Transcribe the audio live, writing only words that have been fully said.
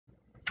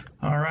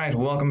All right,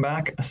 welcome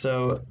back.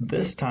 So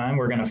this time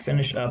we're going to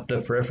finish up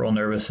the peripheral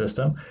nervous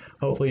system.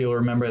 Hopefully you'll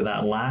remember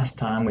that last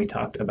time we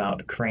talked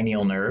about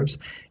cranial nerves,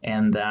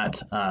 and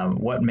that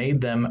what made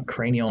them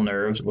cranial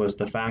nerves was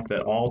the fact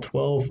that all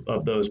 12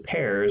 of those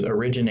pairs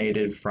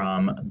originated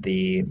from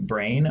the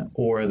brain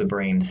or the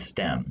brain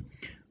stem,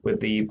 with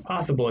the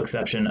possible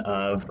exception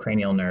of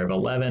cranial nerve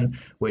 11,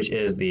 which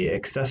is the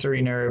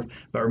accessory nerve.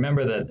 But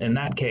remember that in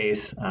that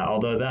case,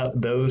 although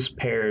those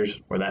pairs,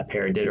 or that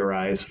pair did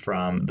arise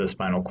from the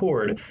spinal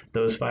cord,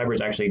 those fibers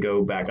actually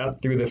go back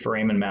up through the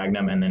foramen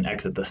magnum and then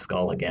exit the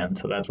skull again.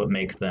 So that's what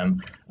makes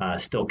them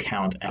still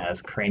count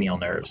as cranial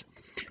nerves.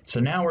 So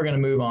now we're going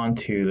to move on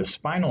to the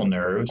spinal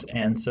nerves.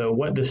 And so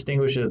what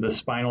distinguishes the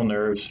spinal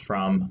nerves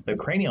from the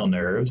cranial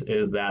nerves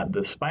is that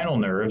the spinal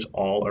nerves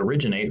all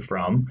originate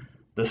from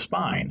the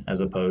spine as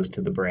opposed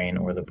to the brain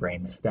or the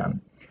brain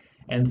stem.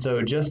 And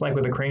so just like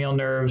with the cranial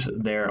nerves,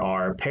 there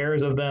are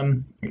pairs of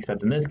them,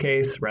 except in this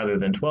case, rather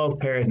than 12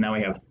 pairs, now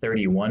we have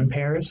 31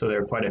 pairs. So there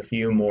are quite a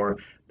few more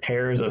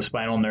pairs of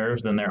spinal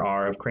nerves than there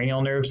are of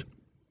cranial nerves.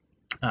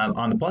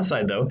 On the plus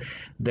side, though,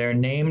 they're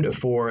named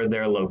for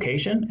their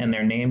location, and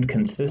they're named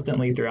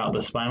consistently throughout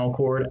the spinal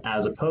cord,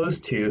 as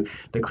opposed to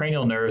the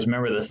cranial nerves.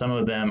 Remember that some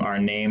of them are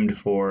named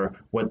for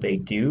what they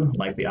do,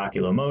 like the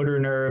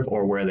oculomotor nerve,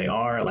 or where they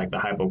are, like the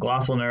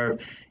hypoglossal nerve.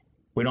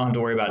 We don't have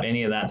to worry about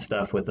any of that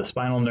stuff with the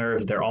spinal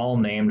nerves. They're all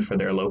named for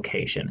their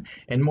location,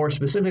 and more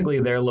specifically,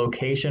 their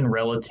location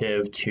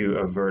relative to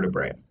a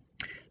vertebrae.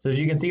 So as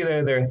you can see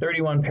there are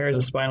 31 pairs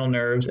of spinal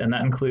nerves, and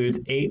that includes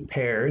 8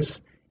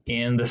 pairs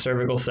in the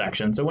cervical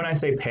section. So when I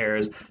say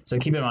pairs, so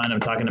keep in mind I'm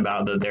talking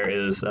about that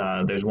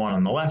there's one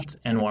on the left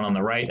and one on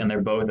the right, and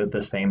they're both at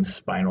the same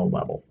spinal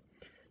level.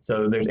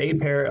 So there's 8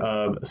 pair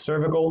of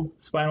cervical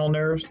spinal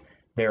nerves,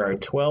 there are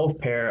 12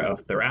 pair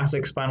of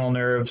thoracic spinal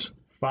nerves,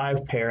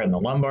 5 pair in the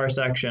lumbar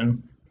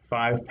section,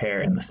 5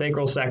 pair in the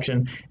sacral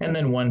section, and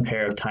then 1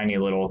 pair of tiny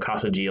little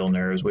coccygeal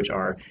nerves, which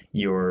are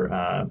your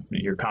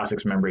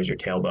coccyx member is your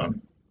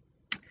tailbone.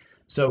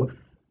 So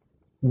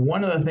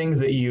one of the things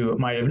that you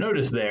might have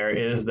noticed there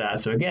is that,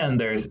 so again,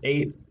 there's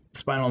 8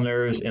 spinal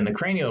nerves in the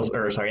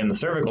in the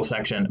cervical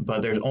section,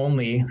 but there's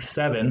only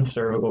 7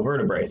 cervical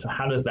vertebrae. So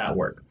how does that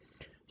work?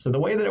 So the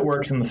way that it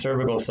works in the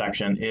cervical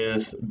section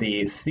is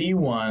the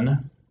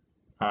C1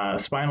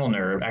 spinal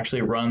nerve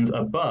actually runs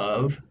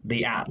above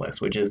the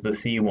atlas, which is the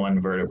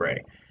C1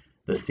 vertebrae.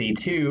 The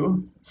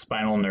C2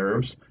 spinal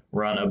nerves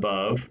run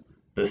above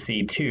the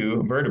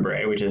C2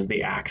 vertebrae, which is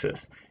the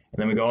axis.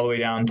 And then we go all the way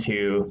down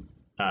to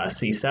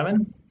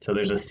C7. So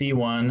there's a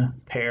C1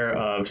 pair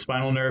of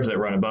spinal nerves that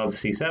run above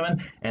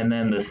C7, and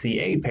then the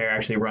C8 pair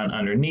actually run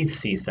underneath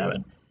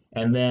C7.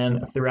 And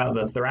then throughout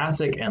the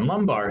thoracic and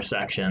lumbar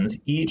sections,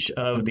 each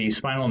of the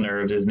spinal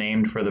nerves is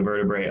named for the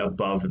vertebrae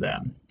above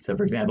them. So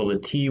for example, the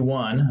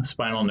T1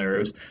 spinal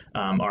nerves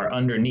are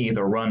underneath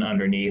or run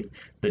underneath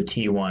the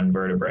T1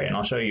 vertebrae. And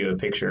I'll show you a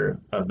picture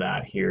of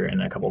that here in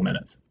a couple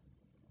minutes.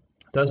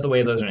 So that's the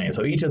way those are named.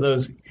 So each of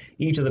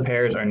the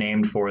pairs are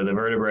named for the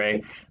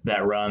vertebrae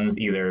that runs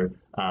either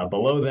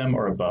below them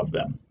or above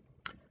them.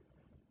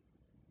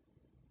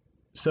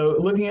 So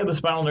looking at the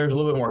spinal nerves a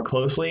little bit more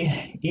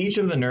closely, each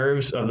of the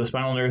nerves of the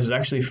spinal nerves is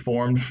actually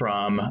formed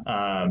from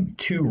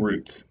 2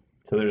 roots.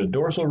 So there's a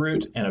dorsal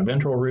root and a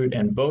ventral root,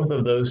 and both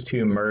of those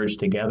 2 merge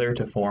together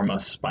to form a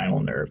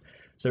spinal nerve.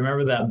 So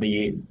remember that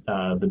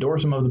the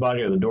dorsum of the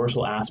body, or the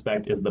dorsal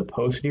aspect, is the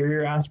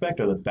posterior aspect,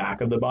 or the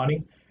back of the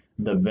body.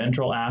 The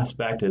ventral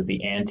aspect is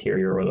the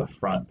anterior, or the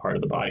front part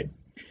of the body.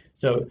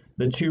 So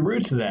the 2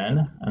 roots then,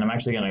 and I'm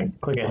actually going to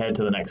click ahead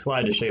to the next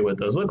slide to show you what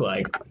those look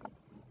like.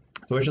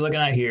 So what you're looking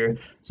at here,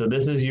 so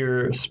this is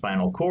your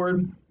spinal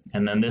cord,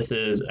 and then this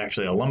is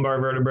actually a lumbar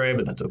vertebrae,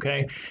 but that's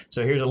okay.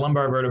 So here's a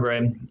lumbar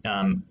vertebrae.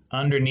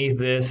 Underneath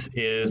this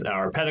is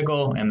our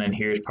pedicle, and then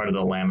here's part of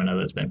the lamina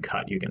that's been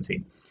cut, you can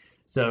see.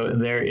 So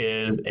there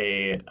is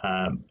a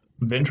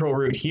ventral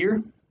root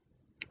here,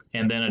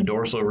 and then a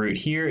dorsal root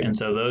here, and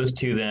so those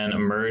 2 then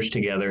merge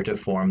together to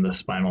form the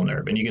spinal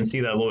nerve. And you can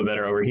see that a little bit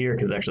better over here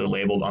because it's actually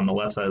labeled on the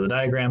left side of the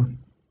diagram.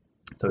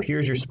 So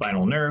here's your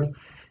spinal nerve,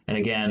 and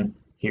again,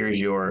 here's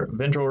your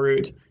ventral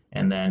root,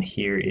 and then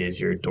here is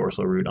your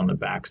dorsal root on the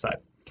back side.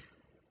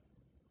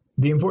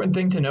 The important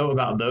thing to know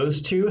about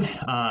those 2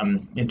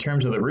 in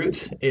terms of the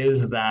roots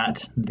is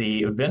that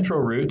the ventral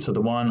root, so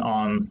the one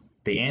on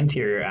the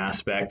anterior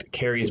aspect,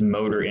 carries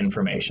motor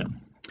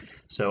information.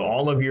 So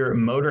all of your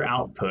motor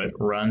output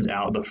runs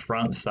out the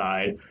front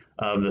side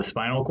of the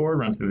spinal cord,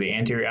 runs through the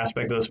anterior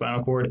aspect of the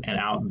spinal cord and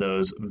out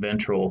those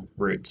ventral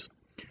roots.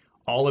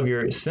 All of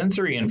your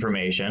sensory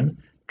information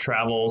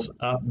travels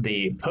up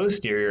the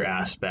posterior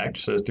aspect,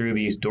 so through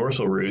these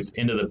dorsal roots,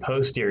 into the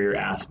posterior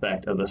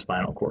aspect of the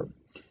spinal cord.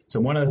 So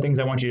one of the things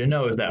I want you to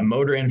know is that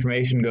motor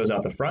information goes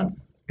out the front,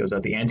 goes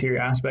out the anterior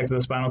aspect of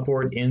the spinal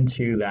cord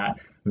into that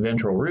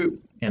ventral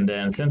root, and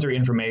then sensory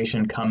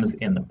information comes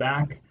in the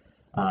back.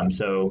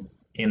 So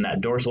in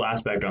that dorsal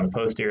aspect, on the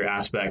posterior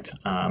aspect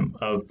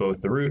of both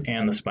the root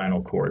and the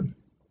spinal cord.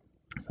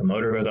 So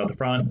motor goes out the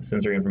front,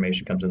 sensory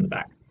information comes in the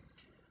back.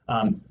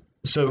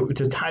 So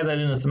to tie that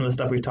into some of the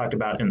stuff we've talked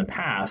about in the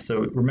past,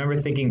 so remember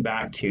thinking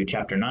back to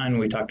chapter 9 when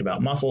we talked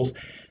about muscles,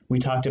 we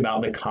talked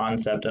about the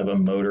concept of a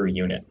motor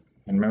unit.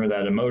 And remember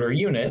that a motor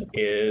unit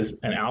is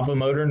an alpha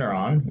motor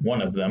neuron,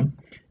 one of them,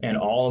 and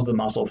all of the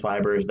muscle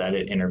fibers that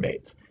it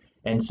innervates.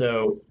 And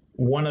so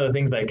one of the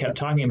things that I kept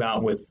talking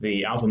about with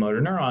the alpha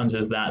motor neurons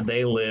is that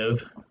they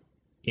live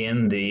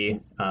in the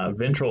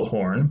ventral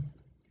horn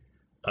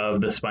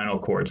of the spinal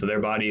cord. So their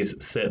bodies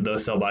sit,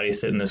 those cell bodies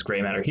sit in this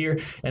gray matter here,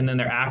 and then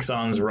their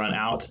axons run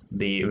out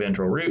the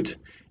ventral root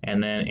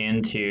and then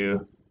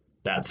into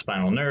that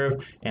spinal nerve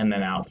and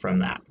then out from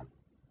that.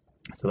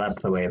 So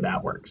that's the way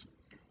that works.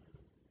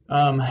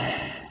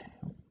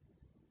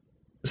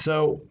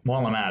 So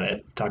while I'm at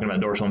it, talking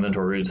about dorsal and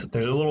ventral roots,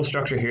 there's a little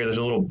structure here, there's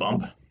a little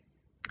bump.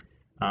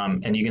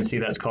 And you can see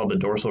that's called the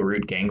dorsal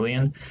root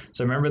ganglion.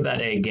 So remember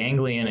that a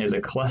ganglion is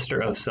a cluster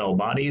of cell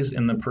bodies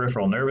in the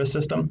peripheral nervous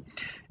system.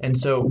 And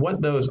so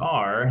what those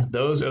are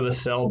the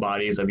cell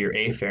bodies of your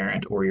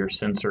afferent or your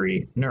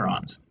sensory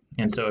neurons.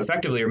 And so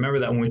effectively, remember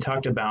that when we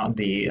talked about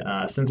the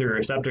sensory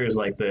receptors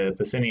like the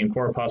Pacinian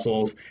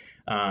corpuscles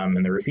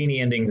and the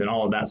Ruffini endings and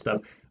all of that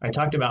stuff, I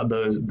talked about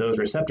those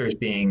receptors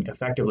being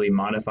effectively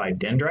modified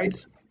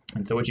dendrites.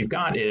 And so what you've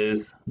got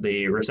is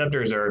the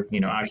receptors are,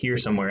 out here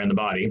somewhere in the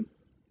body.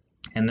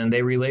 And then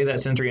they relay that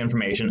sensory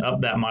information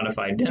up that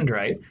modified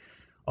dendrite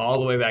all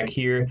the way back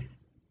here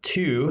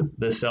to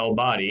the cell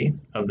body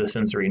of the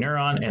sensory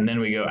neuron, and then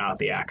we go out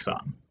the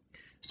axon.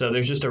 So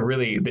there's just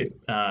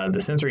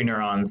the sensory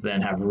neurons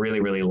then have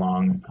really, really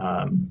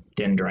long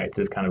dendrites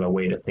is kind of a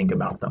way to think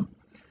about them.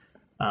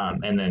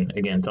 And then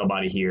again, cell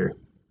body here,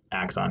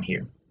 axon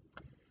here.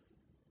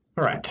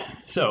 All right,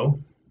 so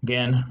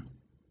again,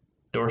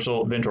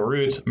 dorsal ventral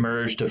roots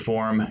merge to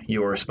form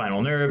your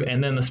spinal nerve,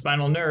 and then the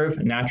spinal nerve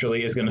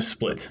naturally is going to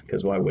split,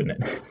 because why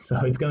wouldn't it? So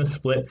it's going to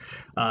split,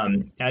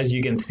 as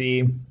you can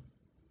see,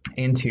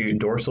 into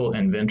dorsal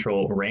and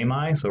ventral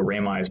rami. So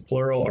rami is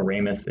plural, a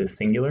ramus is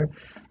singular.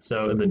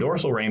 So the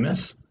dorsal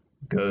ramus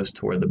goes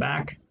toward the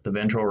back, the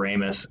ventral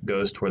ramus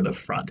goes toward the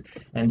front.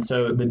 And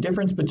so the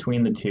difference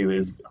between the two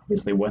is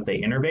obviously what they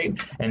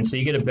innervate. And so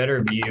you get a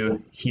better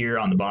view here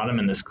on the bottom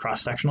in this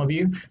cross-sectional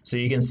view. So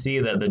you can see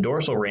that the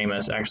dorsal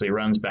ramus actually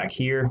runs back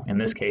here. In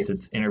this case,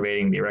 it's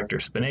innervating the erector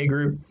spinae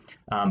group.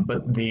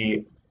 But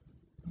the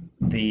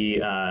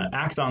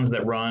axons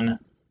that run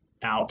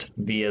out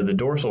via the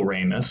dorsal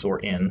ramus, or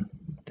in,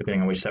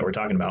 depending on which set we're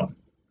talking about,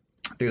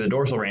 through the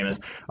dorsal ramus,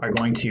 are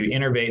going to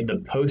innervate the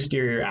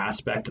posterior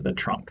aspect of the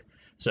trunk.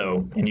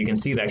 So, and you can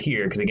see that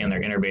here, because again,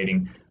 they're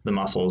innervating the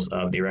muscles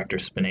of the erector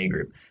spinae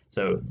group.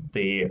 So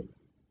the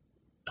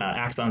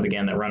axons,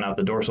 again, that run out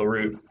the dorsal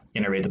root,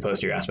 innervate the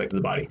posterior aspect of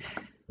the body.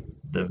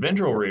 The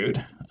ventral root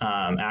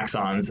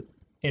axons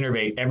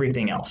innervate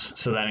everything else.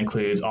 So that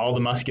includes all the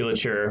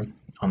musculature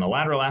on the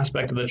lateral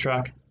aspect of the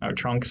trunk,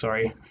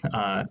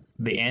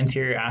 the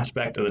anterior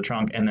aspect of the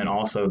trunk, and then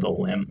also the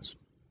limbs.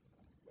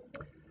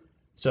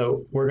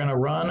 So we're going to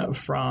run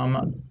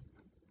from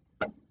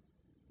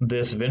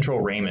this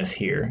ventral ramus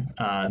here,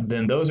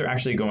 then those are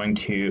actually going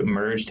to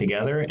merge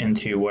together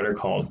into what are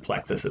called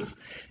plexuses.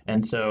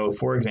 And so,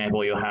 for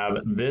example, you'll have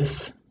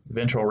this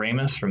ventral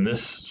ramus from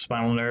this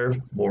spinal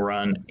nerve will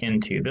run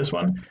into this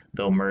one.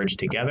 They'll merge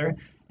together,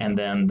 and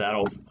then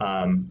that'll,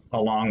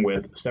 along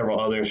with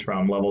several others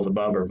from levels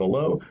above or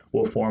below,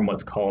 will form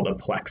what's called a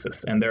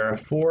plexus. And there are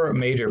 4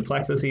 major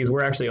plexuses.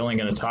 We're actually only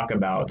going to talk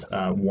about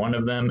one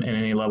of them in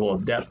any level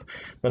of depth,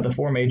 but the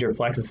 4 major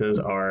plexuses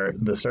are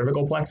the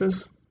cervical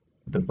plexus,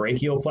 the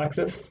brachial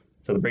plexus,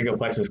 so the brachial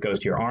plexus goes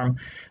to your arm,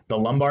 the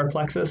lumbar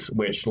plexus,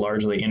 which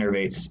largely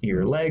innervates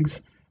your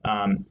legs,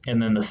 and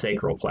then the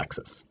sacral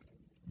plexus.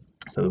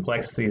 So the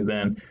plexuses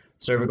then,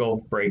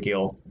 cervical,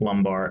 brachial,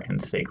 lumbar, and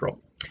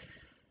sacral.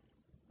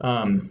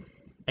 And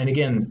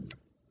again,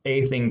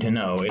 a thing to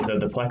know is that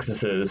the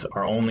plexuses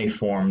are only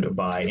formed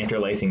by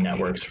interlacing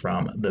networks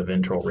from the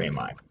ventral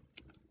rami.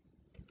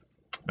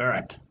 All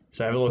right,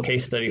 so I have a little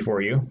case study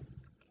for you,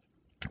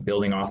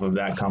 building off of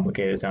that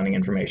complicated sounding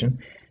information.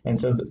 And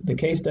so the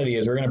case study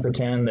is we're going to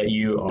pretend that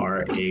you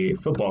are a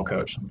football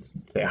coach, let's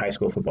say a high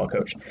school football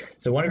coach.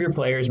 So one of your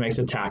players makes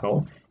a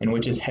tackle in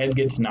which his head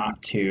gets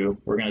knocked to,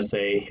 we're going to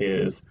say,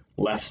 his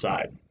left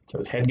side. So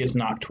his head gets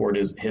knocked toward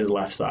his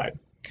left side.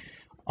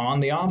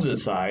 On the opposite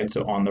side,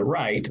 so on the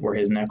right, where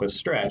his neck was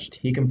stretched,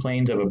 he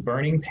complains of a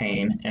burning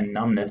pain and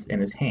numbness in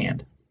his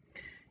hand.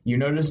 You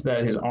notice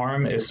that his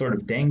arm is sort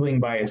of dangling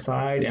by his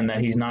side and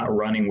that he's not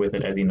running with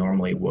it as he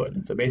normally would.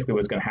 And so basically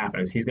what's going to happen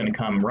is he's going to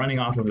come running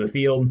off of the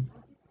field,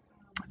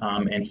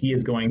 and he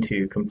is going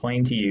to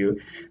complain to you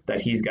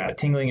that he's got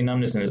tingling and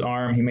numbness in his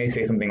arm. He may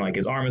say something like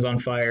his arm is on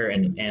fire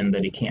and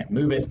that he can't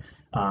move it.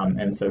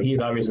 And so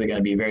he's obviously going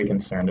to be very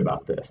concerned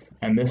about this.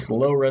 And this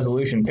low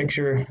resolution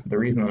picture, the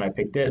reason that I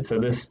picked it, so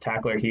this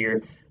tackler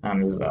here,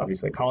 this is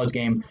obviously a college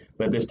game,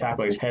 but this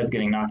tackler's head's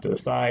getting knocked to the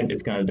side.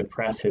 It's going to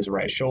depress his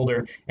right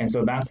shoulder. And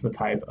so that's the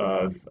type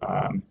of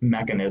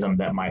mechanism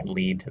that might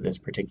lead to this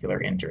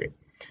particular injury.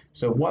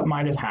 So what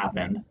might have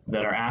happened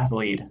that our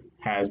athlete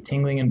has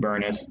tingling and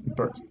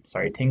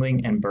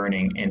tingling and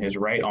burning in his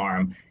right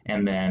arm,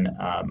 and then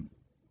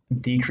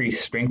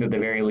decreased strength at the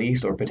very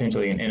least, or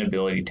potentially an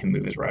inability to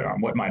move his right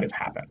arm? What might have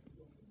happened?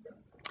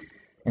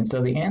 And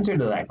so the answer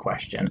to that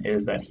question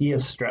is that he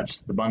has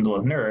stretched the bundle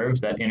of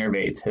nerves that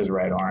innervates his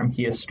right arm.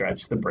 He has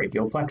stretched the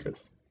brachial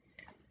plexus.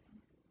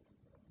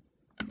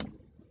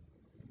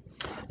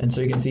 And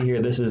so you can see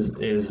here, this is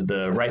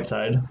the right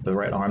side, the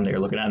right arm that you're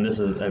looking at, and this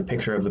is a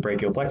picture of the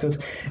brachial plexus.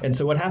 And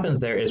so what happens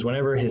there is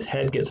whenever his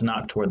head gets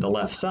knocked toward the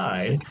left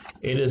side,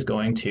 it is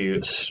going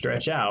to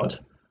stretch out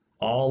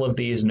all of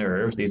these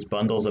nerves, these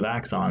bundles of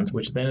axons,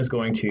 which then is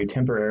going to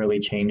temporarily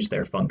change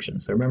their function.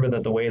 So remember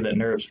that the way that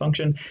nerves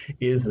function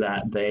is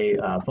that they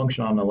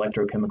function on an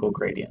electrochemical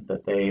gradient,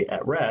 that they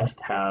at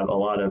rest have a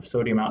lot of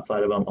sodium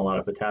outside of them, a lot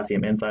of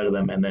potassium inside of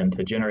them, and then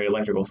to generate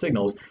electrical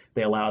signals,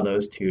 they allow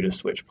those two to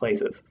switch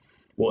places.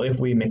 Well, if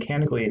we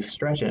mechanically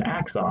stretch an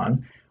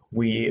axon,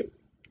 we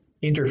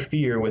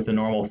interfere with the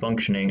normal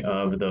functioning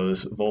of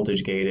those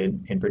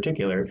voltage-gated, in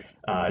particular,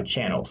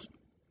 channels.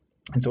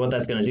 And so what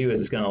that's going to do is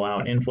it's going to allow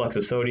an influx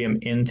of sodium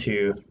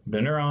into the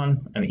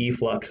neuron, an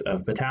efflux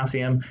of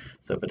potassium,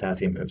 so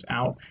potassium moves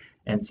out.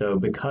 And so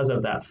because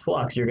of that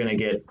flux, you're going to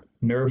get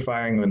nerve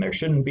firing when there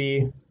shouldn't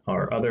be,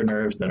 or other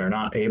nerves that are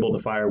not able to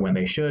fire when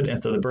they should.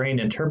 And so the brain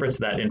interprets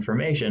that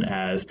information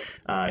as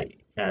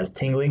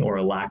tingling or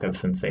a lack of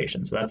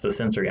sensation. So that's the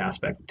sensory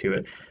aspect to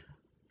it.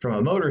 From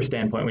a motor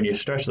standpoint, when you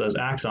stretch those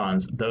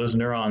axons, those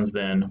neurons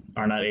then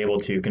are not able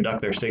to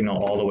conduct their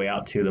signal all the way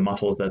out to the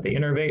muscles that they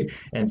innervate,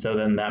 and so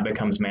then that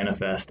becomes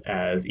manifest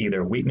as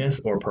either weakness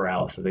or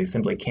paralysis. They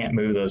simply can't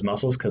move those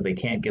muscles because they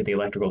can't get the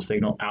electrical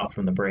signal out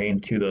from the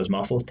brain to those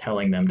muscles,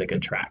 telling them to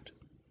contract.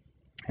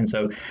 And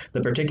so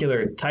the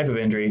particular type of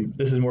injury,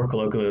 this is more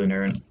colloquially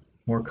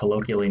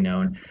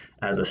known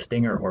as a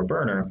stinger or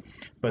burner,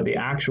 but the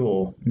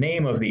actual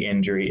name of the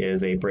injury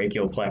is a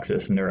brachial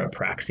plexus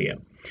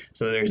neuropraxia.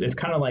 So it's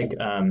kind of like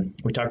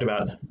we talked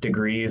about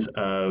degrees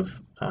of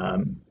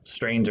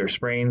strains or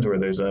sprains, where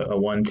there's a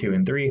 1, 2,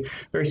 and 3.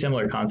 Very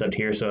similar concept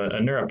here. So a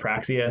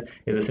neuropraxia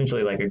is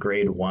essentially like a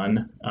grade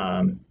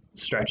 1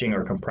 stretching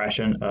or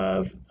compression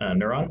of a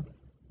neuron.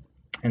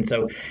 And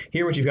so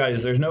here what you've got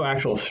is there's no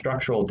actual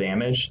structural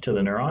damage to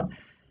the neuron.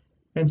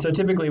 And so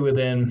typically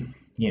within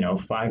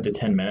 5 to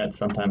 10 minutes,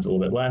 sometimes a little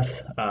bit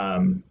less,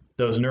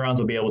 those neurons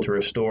will be able to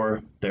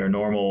restore their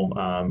normal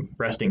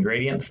resting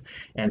gradients.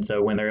 And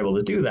so when they're able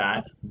to do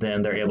that,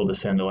 then they're able to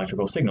send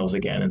electrical signals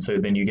again. And so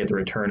then you get the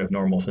return of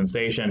normal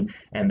sensation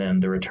and then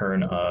the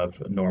return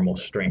of normal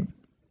strength.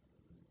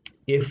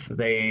 If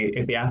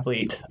the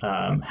athlete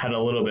had a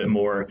little bit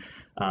more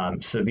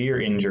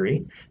severe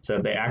injury, so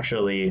if they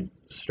actually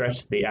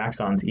stretch the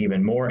axons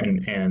even more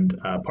and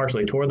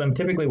partially tore them,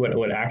 typically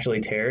what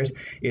actually tears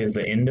is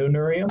the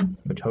endoneurium,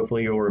 which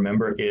hopefully you'll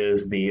remember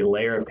is the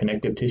layer of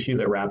connective tissue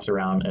that wraps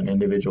around an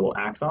individual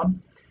axon.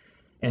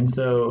 And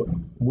so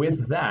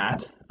with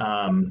that,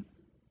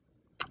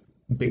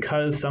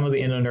 because some of the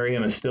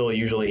endoneurium is still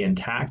usually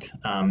intact,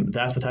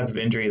 that's the type of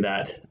injury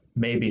that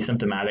may be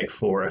symptomatic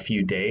for a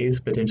few days,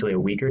 potentially a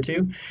week or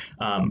two.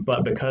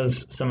 But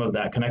because some of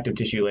that connective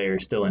tissue layer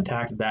is still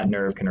intact, that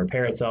nerve can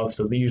repair itself.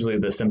 So usually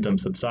the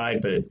symptoms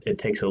subside, but it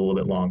takes a little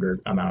bit longer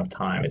amount of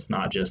time. It's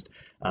not just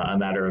a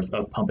matter of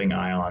pumping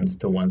ions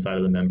to one side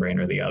of the membrane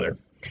or the other.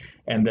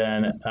 And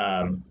then,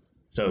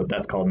 so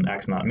that's called an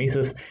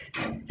axonomesis.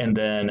 And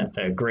then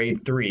a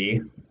grade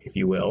 3, if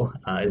you will,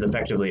 is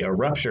effectively a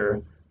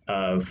rupture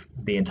of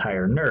the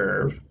entire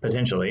nerve,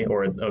 potentially,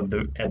 or at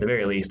the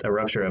very least, a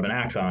rupture of an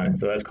axon.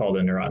 So that's called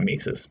a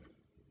neuromesis.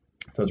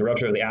 So it's a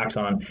rupture of the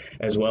axon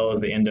as well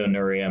as the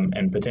endoneurium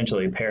and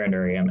potentially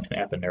perineurium and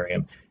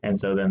epineurium. And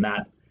so then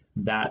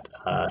that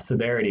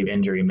severity of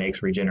injury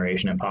makes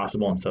regeneration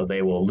impossible, and so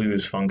they will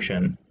lose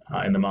function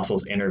in the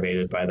muscles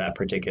innervated by that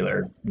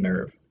particular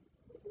nerve.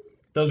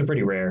 Those are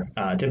pretty rare.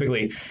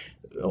 Typically,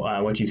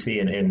 what you see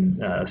in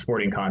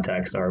sporting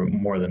context are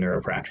more the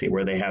neuropraxia,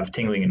 where they have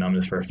tingling and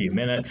numbness for a few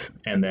minutes,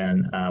 and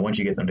then once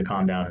you get them to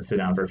calm down and sit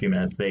down for a few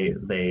minutes,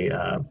 they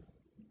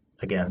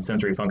again,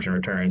 sensory function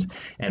returns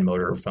and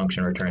motor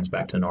function returns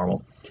back to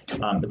normal.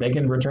 But they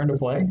can return to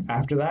play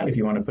after that if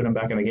you want to put them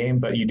back in the game,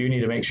 but you do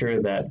need to make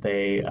sure that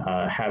they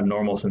have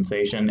normal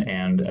sensation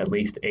and at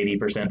least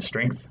 80%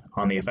 strength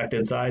on the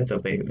affected side. So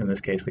if in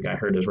this case, the guy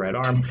hurt his right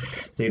arm,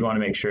 so you'd want to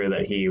make sure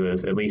that he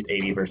was at least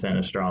 80%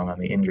 as strong on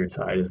the injured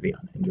side as the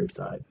uninjured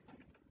side.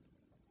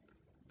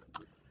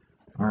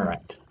 All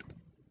right.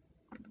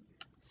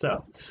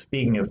 So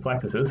speaking of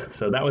plexuses,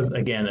 so that was,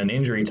 again, an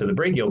injury to the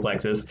brachial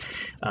plexus,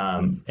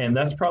 and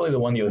that's probably the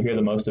one you'll hear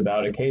the most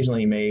about.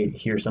 Occasionally you may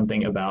hear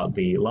something about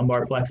the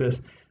lumbar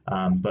plexus,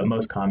 but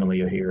most commonly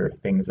you'll hear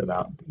things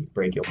about the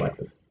brachial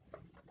plexus.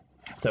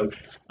 So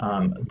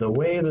the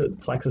way that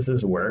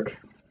plexuses work,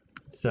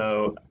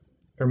 so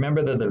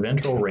remember that the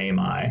ventral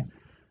rami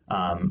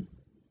are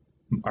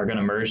going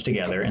to merge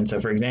together. And so,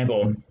 for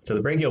example, so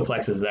the brachial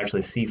plexus is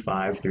actually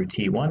C5 through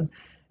T1,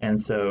 and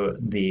so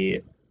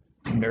the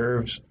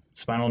nerves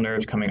spinal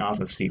nerves coming off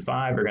of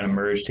C5 are going to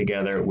merge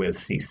together with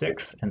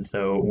C6. And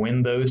so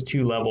when those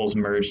two levels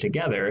merge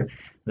together,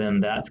 then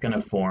that's going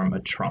to form a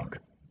trunk.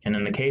 And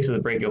in the case of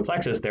the brachial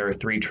plexus, there are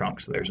three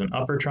trunks. So there's an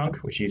upper trunk,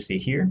 which you see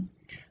here.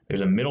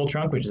 There's a middle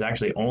trunk, which is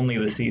actually only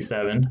the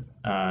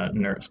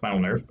C7 spinal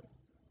nerve.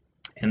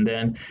 And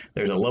then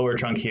there's a lower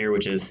trunk here,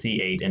 which is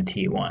C8 and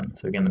T1.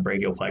 So again, the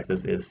brachial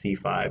plexus is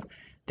C5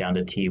 down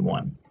to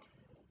T1.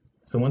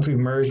 So once we've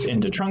merged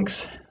into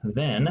trunks,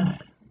 then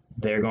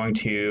they're going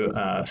to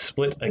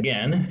split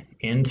again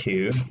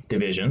into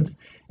divisions.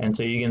 And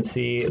so you can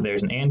see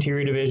there's an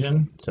anterior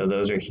division, so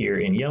those are here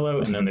in yellow,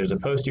 and then there's a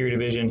posterior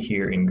division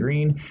here in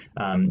green.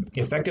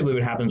 Effectively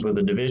what happens with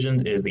the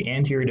divisions is the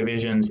anterior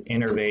divisions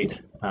innervate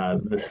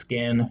the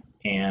skin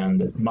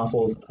and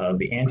muscles of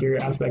the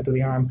anterior aspect of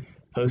the arm.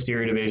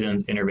 Posterior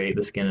divisions innervate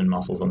the skin and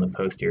muscles on the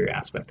posterior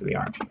aspect of the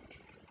arm.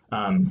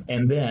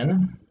 And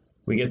then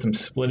we get some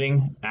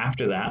splitting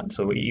after that,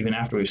 so even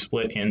after we've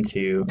split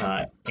into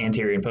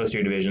anterior and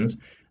posterior divisions.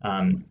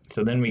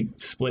 So then we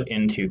split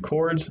into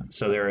cords.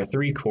 So there are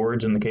three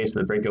cords in the case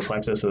of the brachial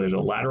plexus. So there's a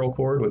lateral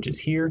cord, which is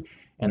here,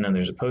 and then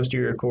there's a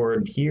posterior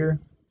cord here,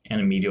 and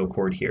a medial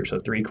cord here. So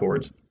three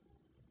cords.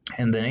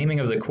 And the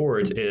naming of the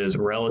cords is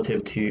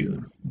relative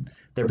to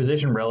their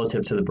position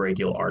relative to the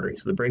brachial artery.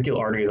 So the brachial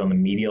artery is on the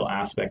medial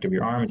aspect of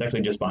your arm. It's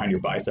actually just behind your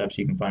biceps.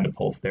 You can find a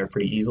pulse there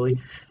pretty easily.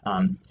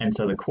 And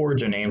so the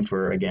cords are named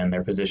for, again,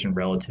 their position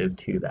relative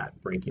to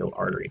that brachial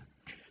artery.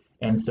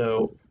 And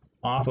so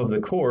off of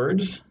the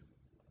cords,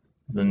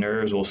 the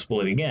nerves will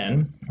split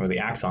again, or the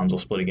axons will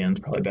split again, it's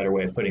probably a better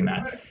way of putting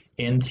that,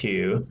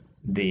 into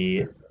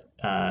the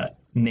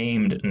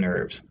named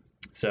nerves.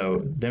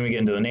 So then we get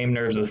into the named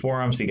nerves of the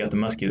forearm. So you got the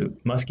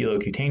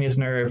musculocutaneous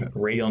nerve,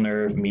 radial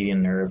nerve,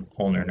 median nerve,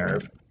 ulnar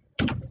nerve,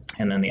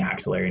 and then the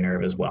axillary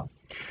nerve as well.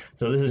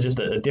 So this is just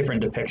a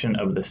different depiction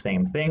of the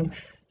same thing.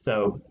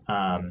 So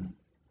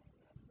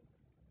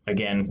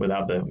again,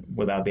 without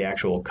the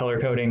actual color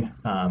coding,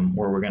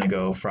 where we're going to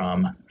go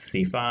from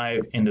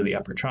C5 into the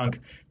upper trunk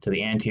to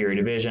the anterior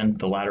division,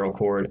 the lateral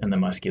cord, and the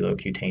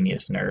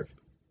musculocutaneous nerve.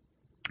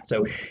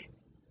 So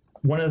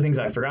one of the things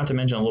I forgot to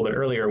mention a little bit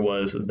earlier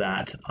was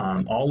that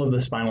all of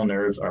the spinal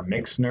nerves are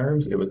mixed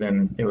nerves. It was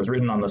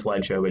written on the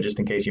slideshow, but just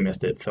in case you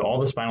missed it. So all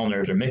the spinal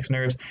nerves are mixed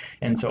nerves,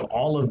 and so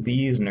all of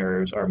these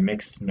nerves are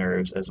mixed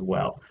nerves as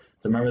well.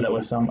 So remember that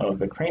with some of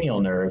the cranial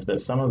nerves,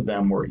 that some of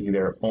them were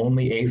either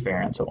only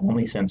afferent, so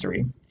only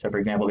sensory. So for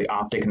example, the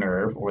optic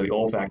nerve or the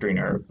olfactory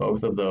nerve,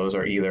 both of those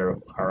are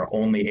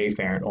only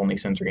afferent, only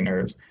sensory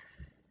nerves.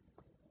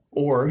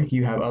 Or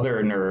you have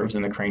other nerves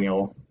in the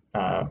cranial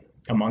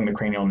among the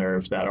cranial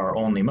nerves that are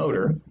only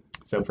motor.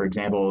 So for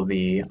example,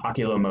 the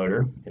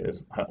oculomotor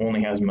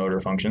only has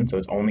motor function, so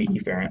it's only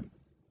efferent.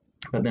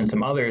 But then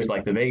some others,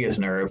 like the vagus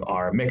nerve,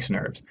 are mixed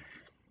nerves.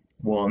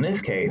 Well, in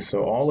this case,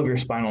 so all of your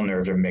spinal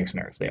nerves are mixed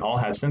nerves. They all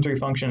have sensory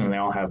function and they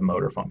all have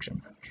motor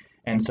function.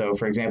 And so,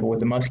 for example, with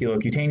the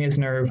musculocutaneous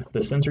nerve,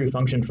 the sensory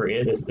function for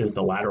it is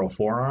the lateral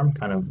forearm,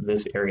 kind of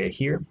this area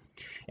here.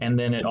 And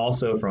then it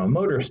also, from a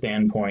motor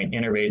standpoint,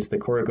 innervates the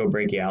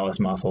coracobrachialis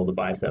muscle, the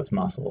biceps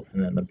muscle,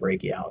 and then the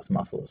brachialis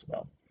muscle as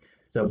well.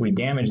 So if we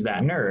damage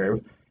that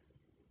nerve,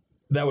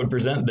 that would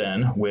present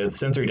then with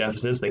sensory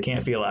deficits they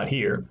can't feel out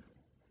here,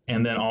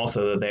 and then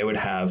also that they would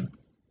have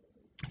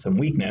some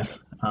weakness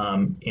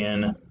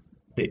in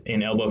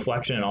elbow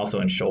flexion and also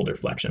in shoulder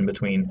flexion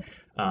between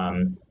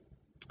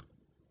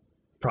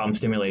problem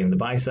stimulating the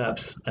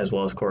biceps as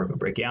well as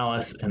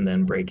coracobrachialis and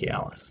then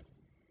brachialis.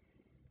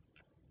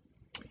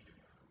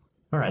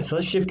 All right, so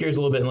let's shift gears a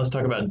little bit and let's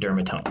talk about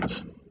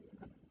dermatomes.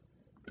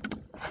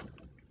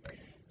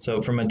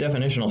 So from a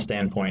definitional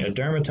standpoint, a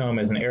dermatome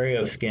is an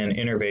area of skin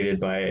innervated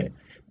by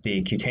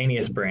the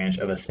cutaneous branch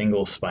of a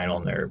single spinal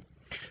nerve.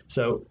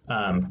 So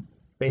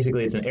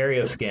basically it's an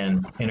area of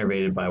skin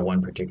innervated by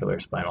one particular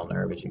spinal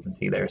nerve, as you can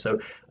see there. So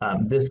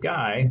this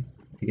guy,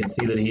 you can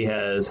see that he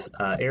has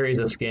areas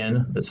of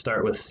skin that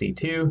start with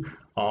C2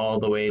 all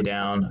the way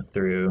down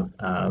through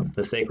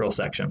the sacral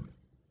section,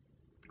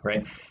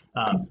 right?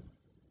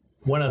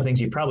 One of the things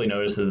you probably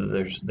noticed is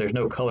that there's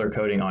no color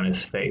coding on his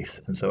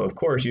face. And so, of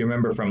course, you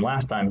remember from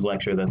last time's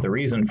lecture that the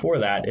reason for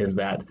that is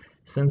that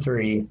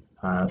sensory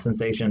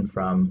sensation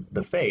from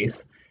the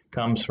face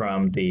comes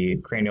from the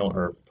cranial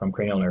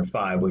nerve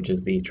 5, which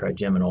is the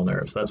trigeminal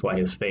nerve. So that's why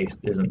his face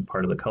isn't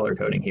part of the color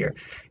coding here.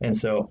 And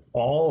so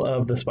all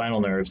of the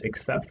spinal nerves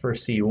except for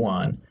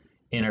C1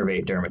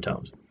 innervate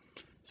dermatomes.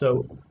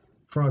 So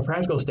from a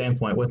practical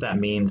standpoint, what that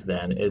means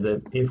then is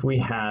that if we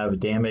have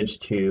damage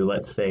to,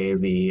 let's say,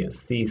 the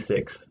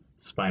C6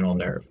 spinal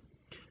nerve,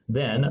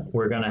 then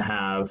we're going to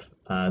have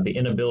the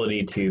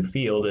inability to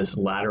feel this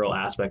lateral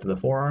aspect of the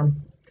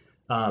forearm.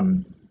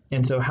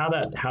 And so how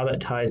that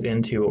ties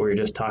into what we were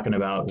just talking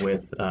about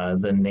with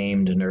the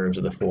named nerves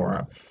of the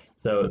forearm.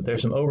 So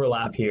there's some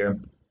overlap here.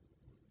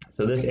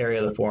 So this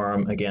area of the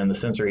forearm, again, the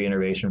sensory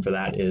innervation for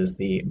that is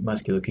the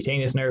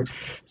musculocutaneous nerve.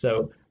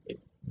 So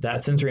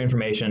that sensory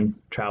information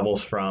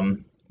travels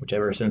from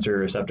whichever sensory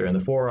receptor in the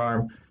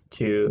forearm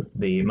to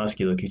the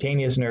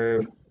musculocutaneous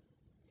nerve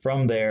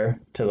from there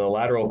to the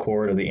lateral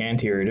cord of the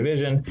anterior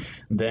division,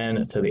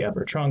 then to the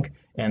upper trunk,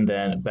 and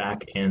then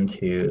back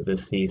into the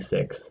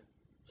C6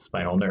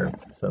 spinal nerve.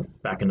 So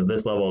back into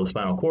this level of the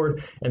spinal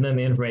cord, and then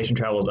the information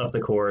travels up the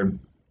cord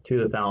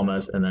to the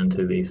thalamus and then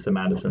to the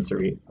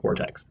somatosensory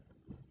cortex.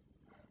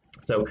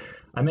 So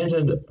I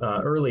mentioned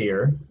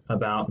earlier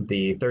about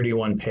the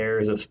 31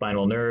 pairs of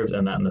spinal nerves,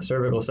 and that in the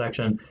cervical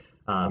section,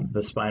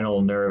 the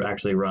spinal nerve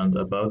actually runs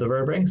above the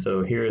vertebrae.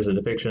 So here's a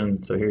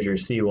depiction. So here's your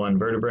C1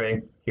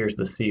 vertebrae. Here's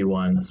the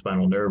C1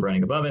 spinal nerve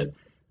running above it,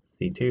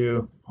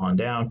 C2 on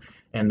down.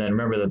 And then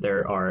remember that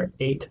there are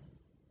 8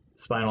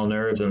 spinal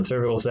nerves in the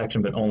cervical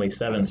section, but only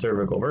 7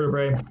 cervical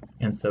vertebrae.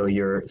 And so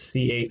your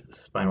C8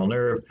 spinal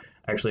nerve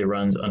actually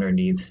runs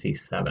underneath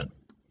C7.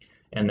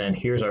 And then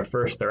here's our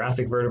first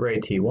thoracic vertebrae,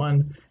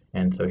 T1.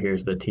 And so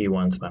here's the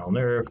T1 spinal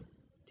nerve,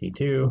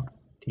 T2,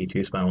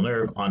 T2 spinal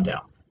nerve on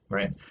down,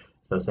 right?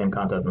 So same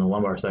concept in the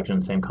lumbar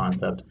section, same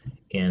concept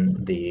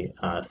in the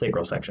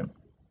sacral section.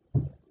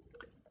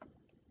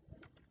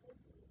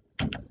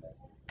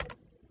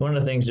 One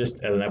of the things,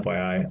 just as an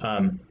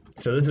FYI,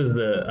 so this is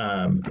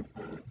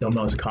the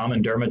most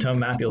common dermatome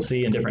map you'll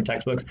see in different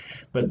textbooks,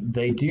 but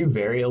they do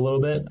vary a little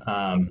bit.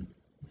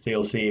 So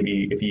you'll see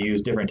if you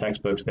use different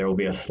textbooks, there will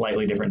be a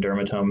slightly different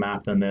dermatome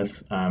map than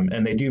this,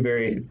 and they do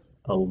vary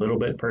a little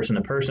bit person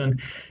to person.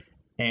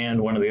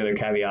 And one of the other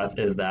caveats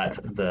is that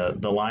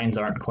the lines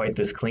aren't quite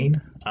this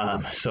clean.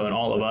 So in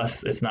all of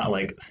us, it's not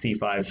like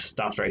C5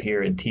 stops right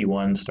here and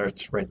T1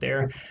 starts right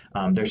there.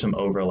 There's some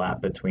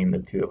overlap between the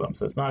two of them.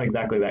 So it's not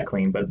exactly that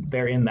clean, but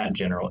they're in that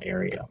general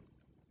area.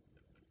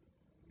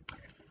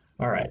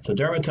 All right, so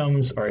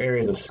dermatomes are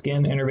areas of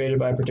skin innervated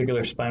by a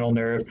particular spinal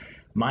nerve.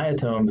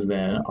 Myotomes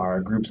then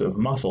are groups of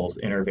muscles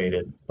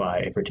innervated by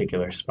a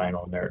particular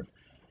spinal nerve.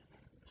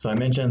 So I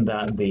mentioned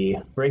that the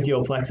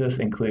brachial plexus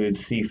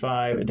includes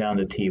C5 down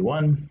to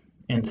T1.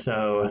 And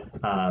so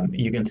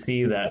you can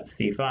see that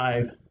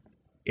C5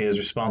 is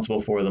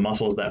responsible for the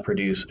muscles that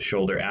produce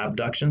shoulder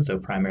abduction, so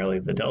primarily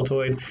the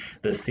deltoid.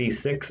 The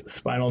C6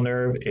 spinal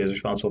nerve is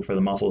responsible for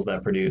the muscles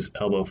that produce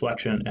elbow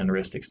flexion and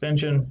wrist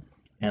extension,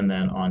 and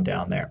then on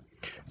down there.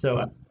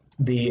 So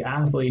the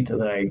athlete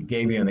that I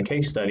gave you in the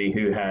case study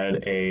who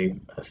had a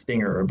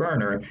stinger or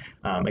burner,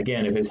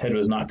 again, if his head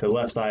was knocked to the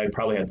left side,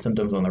 probably had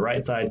symptoms on the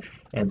right side,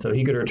 and so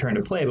he could return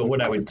to play. But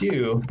what I would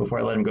do before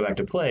I let him go back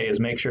to play is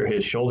make sure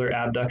his shoulder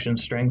abduction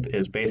strength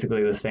is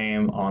basically the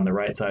same on the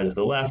right side as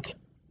the left.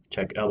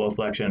 Check elbow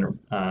flexion,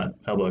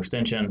 elbow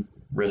extension,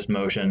 wrist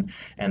motion,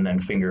 and then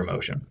finger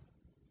motion.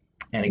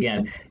 And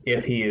again,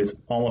 if he is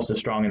almost as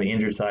strong in the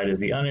injured side as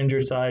the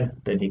uninjured side,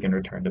 then he can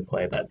return to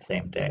play that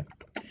same day.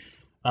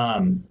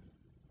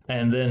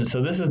 And then,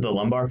 so this is the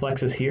lumbar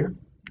plexus here.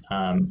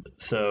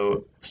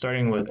 So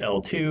starting with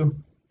L2,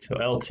 so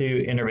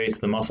L2 innervates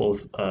the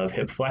muscles of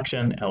hip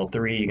flexion.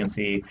 L3, you can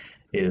see,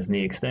 is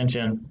knee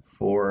extension.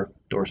 4,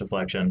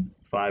 dorsiflexion.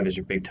 5 is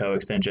your big toe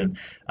extension.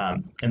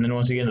 And then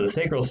once you get into the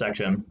sacral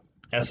section,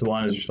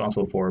 S1 is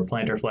responsible for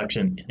plantar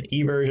flexion and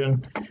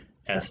eversion.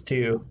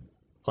 S2,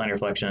 plantar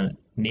flexion,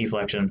 knee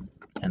flexion,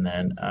 and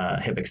then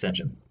hip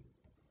extension.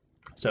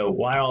 So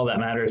why all that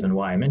matters and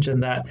why I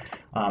mentioned that,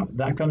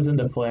 that comes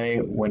into play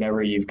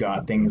whenever you've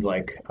got things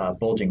like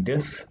bulging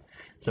discs.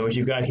 So what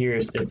you've got here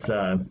is it's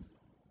a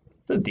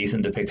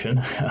decent depiction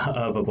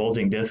of a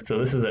bulging disc. So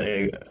this is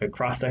a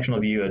cross-sectional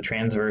view, a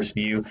transverse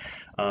view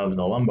of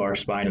the lumbar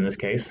spine in this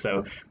case.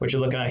 So what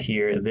you're looking at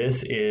here,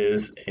 this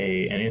is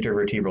an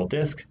intervertebral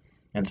disc.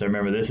 And so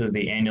remember, this is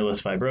the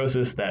annulus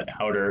fibrosus, that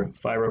outer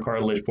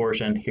fibrocartilage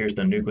portion. Here's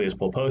the nucleus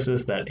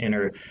pulposus, that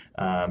inner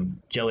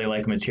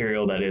jelly-like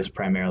material that is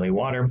primarily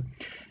water.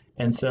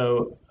 And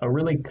so a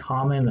really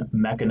common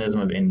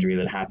mechanism of injury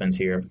that happens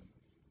here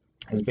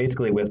is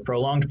basically with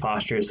prolonged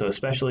posture, so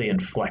especially in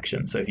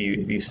flexion. So if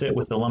you sit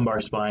with the lumbar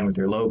spine with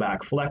your low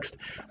back flexed,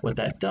 what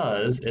that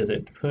does is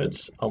it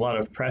puts a lot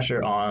of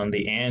pressure on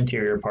the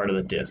anterior part of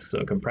the disc.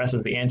 So it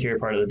compresses the anterior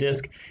part of the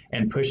disc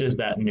and pushes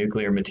that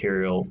nuclear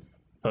material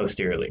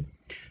posteriorly.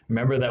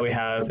 Remember that we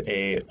have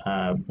a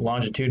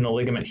longitudinal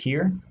ligament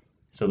here,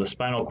 so the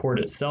spinal cord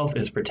itself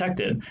is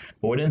protected,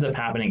 but what ends up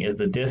happening is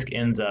the disc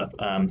ends up,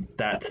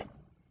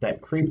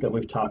 that creep that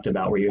we've talked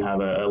about, where you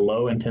have a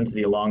low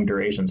intensity, long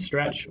duration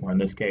stretch, or in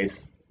this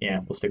case, yeah,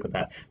 we'll stick with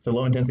that. So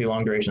low intensity,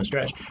 long duration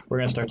stretch, we're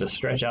going to start to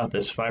stretch out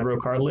this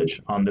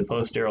fibrocartilage on the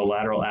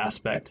posterolateral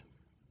aspect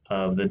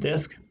of the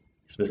disc,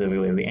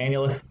 specifically of the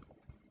annulus.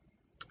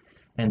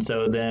 And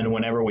so then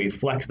whenever we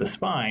flex the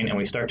spine and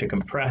we start to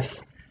compress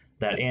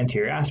that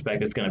anterior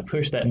aspect, it's going to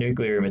push that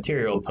nuclear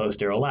material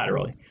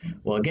posterolaterally.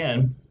 Well,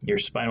 again, your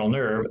spinal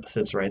nerve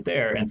sits right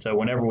there, and so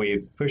whenever we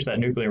push that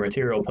nuclear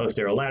material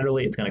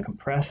posterolaterally, it's going to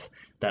compress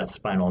that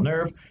spinal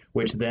nerve,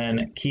 which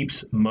then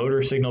keeps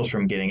motor signals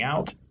from getting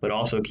out, but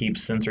also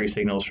keeps sensory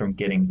signals from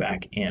getting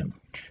back in.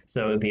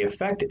 So the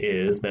effect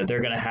is that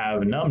they're going to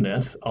have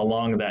numbness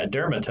along that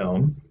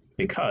dermatome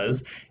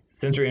because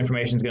sensory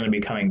information is going to be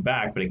coming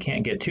back, but it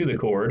can't get to the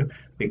cord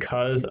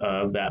because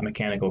of that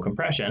mechanical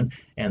compression.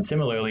 And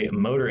similarly,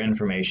 motor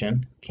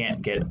information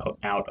can't get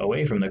out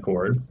away from the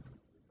cord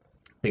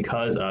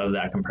because of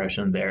that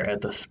compression there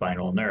at the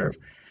spinal nerve.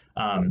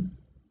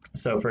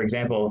 So for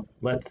example,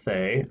 let's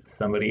say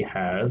somebody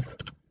has,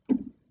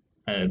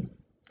 let's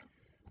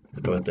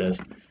go with this.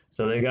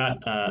 So they got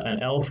an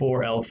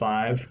L4,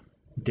 L5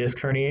 disc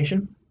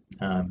herniation,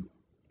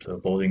 so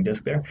bulging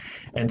disc there.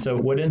 And so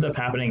what ends up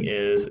happening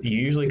is you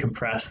usually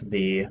compress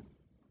the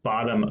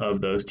bottom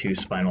of those two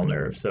spinal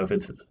nerves. So if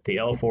it's the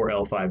L4,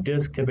 L5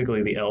 disc,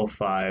 typically the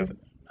L5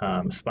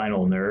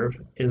 spinal nerve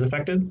is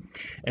affected.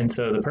 And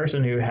so the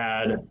person who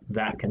had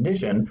that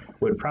condition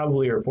would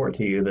probably report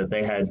to you that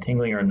they had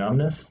tingling or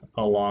numbness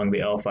along the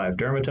L5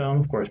 dermatome.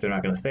 Of course, they're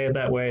not going to say it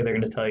that way. They're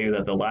going to tell you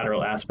that the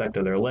lateral aspect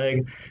of their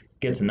leg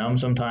gets numb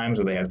sometimes,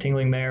 or they have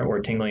tingling there, or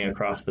tingling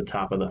across the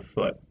top of the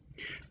foot.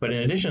 But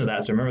in addition to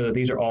that, so remember that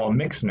these are all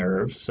mixed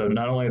nerves. So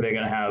not only are they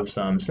going to have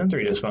some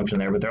sensory dysfunction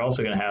there, but they're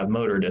also going to have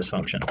motor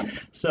dysfunction.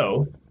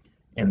 So,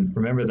 and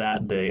remember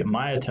that the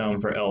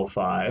myotome for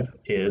L5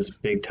 is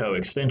big toe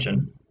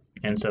extension.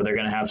 And so they're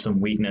going to have some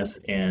weakness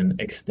in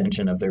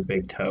extension of their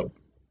big toe.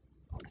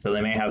 So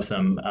they may have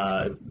some,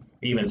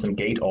 even some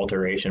gait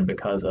alteration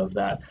because of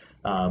that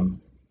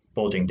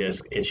bulging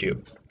disc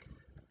issue.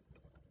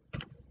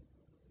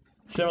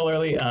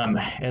 Similarly,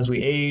 as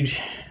we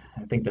age,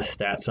 I think the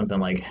stat's something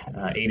like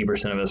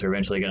 80% of us are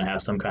eventually going to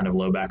have some kind of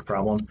low back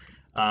problem.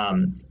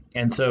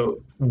 And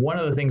so one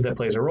of the things that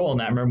plays a role in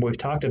that, remember we've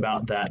talked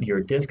about that your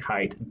disc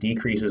height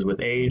decreases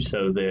with age,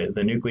 so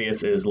the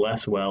nucleus is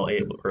less able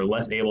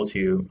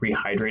to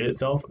rehydrate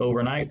itself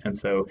overnight. And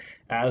so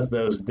as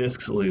those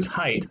discs lose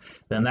height,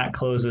 then that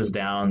closes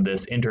down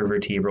this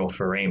intervertebral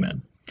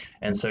foramen.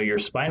 And so your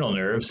spinal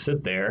nerves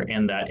sit there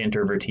in that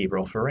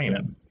intervertebral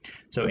foramen.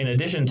 So in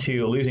addition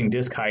to losing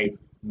disc height,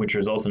 which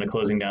results in a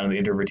closing down of the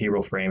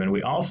intervertebral foramen,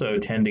 we also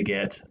tend to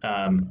get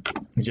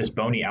just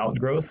bony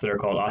outgrowths that are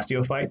called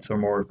osteophytes, or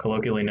more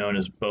colloquially known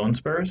as bone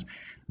spurs,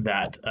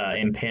 that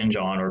impinge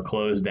on or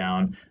close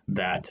down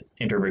that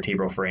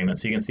intervertebral foramen.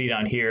 So you can see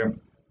down here,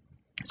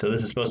 so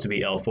this is supposed to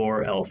be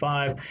L4,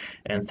 L5,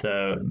 and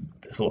so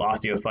this little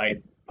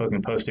osteophyte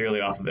poking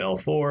posteriorly off of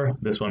L4,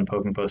 this one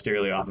poking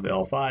posteriorly off of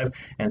L5,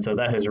 and so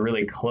that has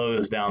really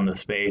closed down the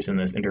space in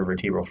this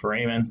intervertebral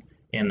foramen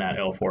in that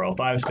L4,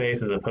 L5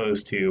 space, as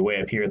opposed to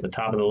way up here at the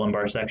top of the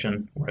lumbar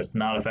section where it's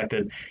not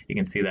affected. You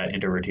can see that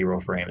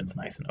intervertebral foramen is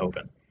nice and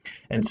open.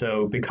 And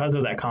so because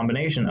of that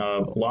combination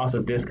of loss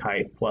of disc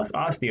height plus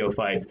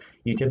osteophytes,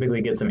 you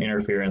typically get some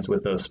interference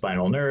with those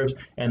spinal nerves,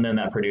 and then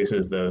that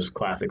produces those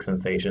classic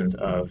sensations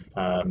of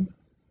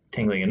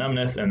tingling and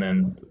numbness, and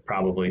then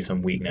probably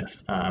some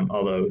weakness,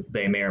 although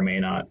they may or may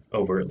not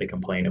overtly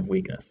complain of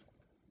weakness.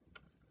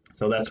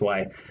 So that's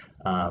why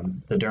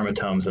the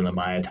dermatomes and the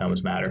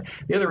myotomes matter.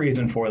 The other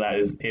reason for that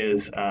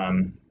is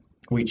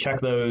we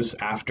check those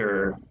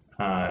after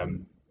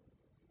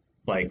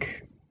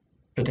like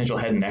potential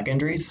head and neck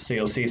injuries. So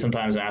you'll see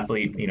sometimes an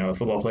athlete, a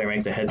football player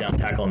makes a head down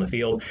tackle on the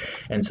field,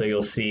 and so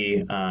you'll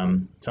see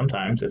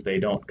sometimes if they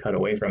don't cut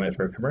away from it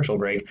for a commercial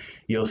break,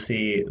 you'll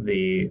see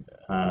the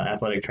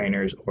athletic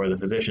trainers or the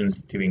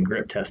physicians doing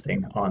grip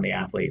testing on the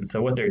athlete. And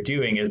so what they're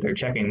doing is they're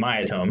checking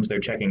myotomes, they're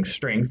checking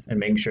strength and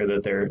making sure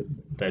that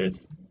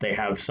they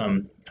have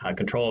some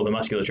control of the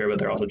musculature, but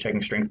they're also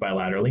checking strength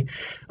bilaterally.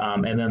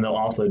 And then they'll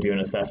also do an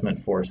assessment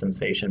for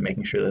sensation,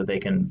 making sure that they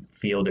can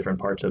feel different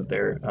parts of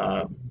their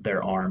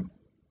arm.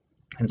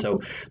 And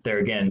so they're,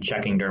 again,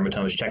 checking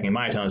dermatomes, checking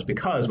myotomes,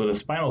 because with a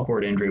spinal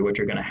cord injury, what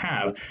you're going to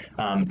have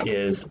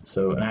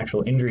so an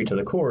actual injury to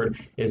the cord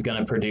is going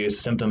to produce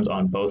symptoms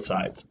on both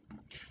sides.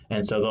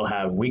 And so they'll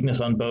have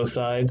weakness on both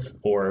sides,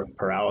 or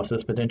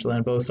paralysis potentially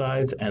on both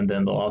sides, and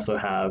then they'll also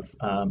have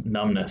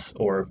numbness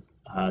or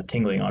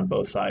tingling on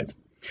both sides.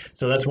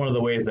 So that's one of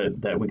the ways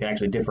that we can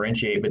actually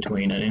differentiate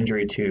between an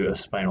injury to a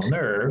spinal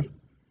nerve,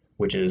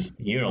 which is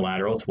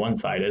unilateral, it's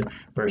one-sided,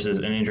 versus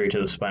an injury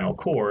to the spinal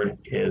cord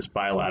is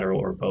bilateral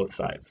or both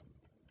sides.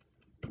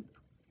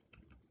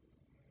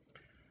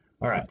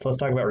 All right, so let's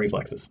talk about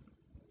reflexes.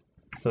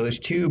 So there's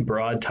two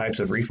broad types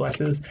of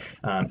reflexes,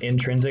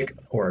 intrinsic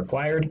or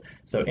acquired.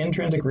 So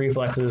intrinsic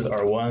reflexes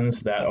are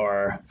ones that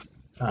are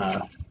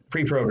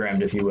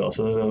pre-programmed, if you will.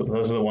 So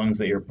those are the ones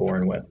that you're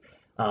born with.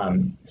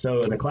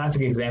 So the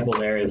classic example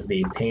there is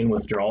the pain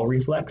withdrawal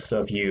reflex. So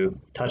if you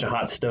touch a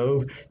hot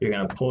stove, you're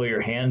going to pull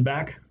your hand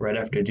back right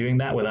after doing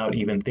that without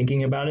even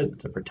thinking about it.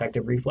 It's a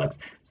protective reflex.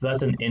 So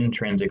that's an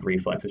intrinsic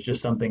reflex. It's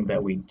just something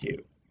that we do.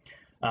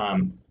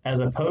 As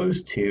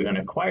opposed to an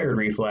acquired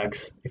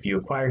reflex, if you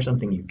acquire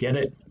something, you get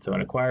it. So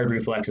an acquired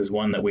reflex is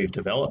one that we've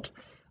developed.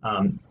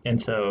 And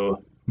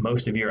so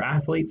most of your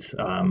athletes,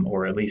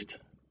 or at least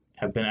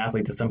have been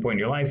athletes at some point in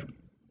your life,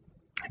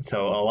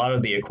 so a lot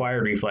of the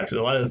acquired reflexes,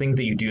 a lot of the things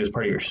that you do as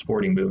part of your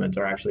sporting movements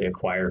are actually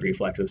acquired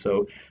reflexes.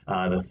 So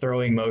the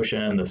throwing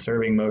motion, the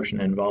serving motion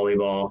in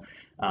volleyball,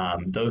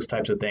 those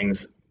types of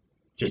things,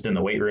 just in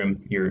the weight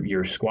room,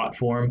 your squat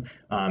form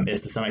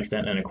is to some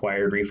extent an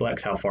acquired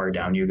reflex. How far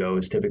down you go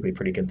is typically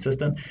pretty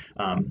consistent.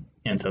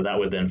 And so that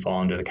would then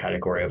fall into the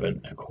category of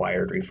an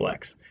acquired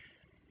reflex.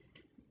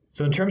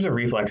 So in terms of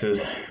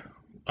reflexes,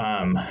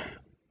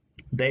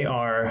 they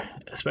are,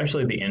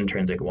 especially the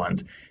intrinsic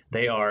ones,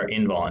 they are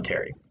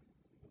involuntary.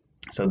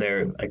 So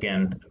they're,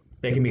 again,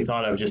 they can be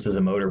thought of just as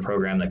a motor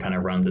program that kind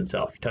of runs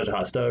itself. You touch a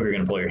hot stove, you're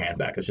going to pull your hand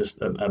back. It's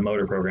just a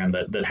motor program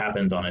that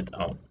happens on its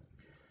own.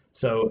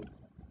 So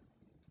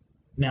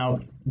now,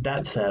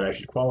 that said, I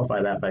should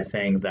qualify that by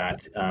saying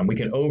that we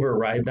can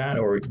override that,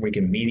 or we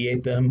can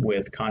mediate them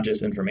with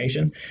conscious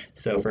information.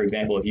 So, for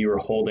example, if you were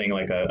holding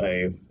like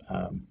a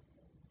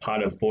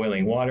pot of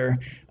boiling water,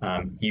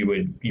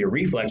 your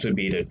reflex would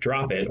be to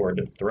drop it or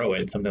to throw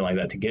it, something like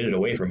that, to get it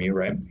away from you,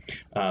 right?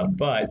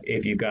 But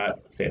if you've got,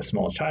 say, a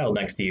small child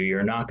next to you,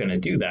 you're not going to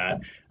do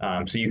that.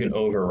 So you can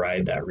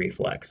override that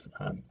reflex,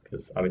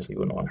 because obviously you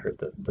wouldn't want to hurt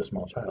the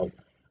small child.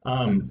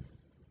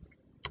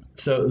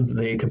 So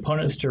the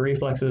components to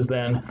reflexes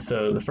then,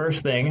 so the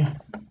first thing,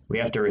 we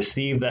have to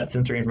receive that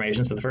sensory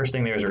information. So the first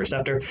thing there is a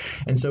receptor.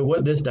 And so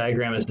what this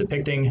diagram is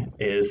depicting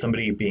is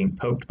somebody being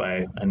poked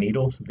by a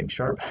needle, something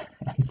sharp.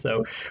 And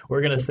so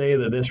we're going to say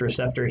that this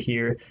receptor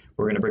here,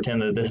 we're going to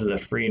pretend that this is a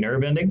free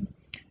nerve ending.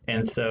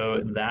 And so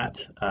that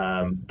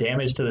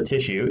damage to the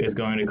tissue is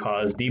going to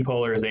cause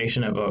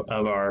depolarization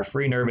of our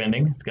free nerve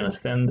ending. It's going to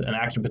send an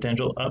action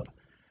potential up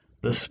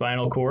the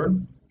spinal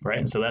cord. Right,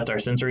 and so that's our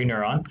sensory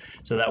neuron.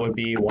 So that would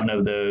be one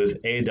of those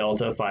A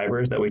delta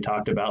fibers that we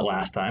talked about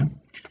last time.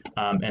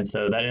 And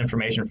so that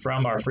information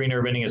from our free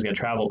nerve ending is going to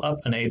travel up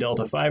an A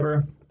delta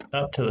fiber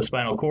up to the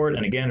spinal cord.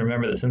 And again,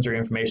 remember that sensory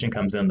information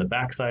comes in the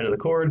back side of the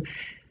cord.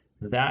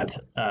 That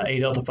A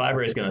delta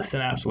fiber is going to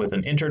synapse with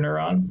an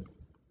interneuron.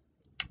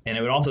 And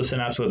it would also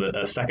synapse with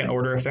a second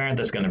order afferent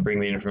that's going to bring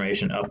the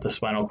information up the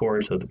spinal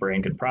cord so that the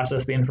brain can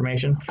process the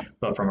information.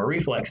 But from a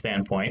reflex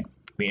standpoint,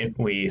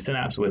 we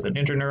synapse with an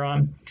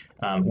interneuron,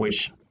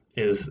 which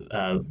is,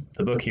 the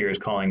book here is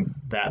calling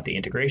that the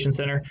integration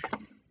center.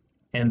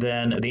 And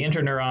then the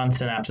interneuron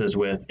synapses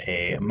with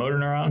a motor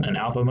neuron, an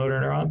alpha motor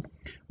neuron,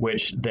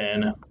 which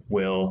then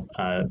will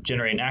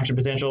generate an action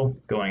potential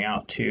going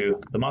out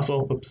to the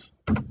muscle,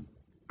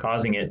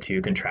 causing it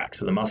to contract.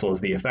 So the muscle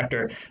is the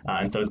effector,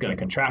 and so it's going to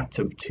contract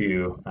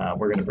to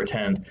we're going to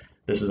pretend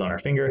this is on our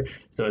finger,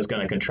 so it's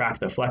going to contract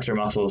the flexor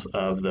muscles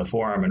of the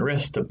forearm and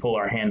wrist to pull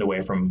our hand away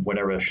from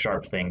whatever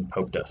sharp thing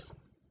poked us.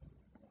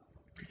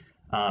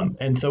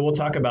 And so we'll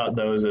talk about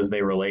those as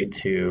they relate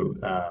to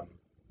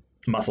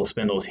muscle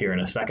spindles here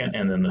in a second,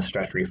 and then the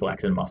stretch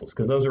reflex in muscles,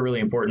 because those are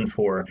really important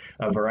for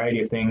a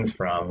variety of things,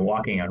 from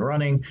walking and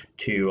running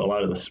to a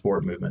lot of the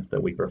sport movements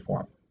that we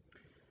perform.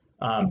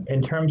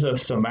 In terms of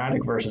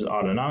somatic versus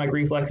autonomic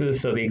reflexes,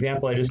 so the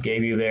example I just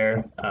gave you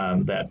there,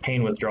 that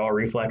pain withdrawal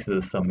reflex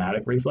is a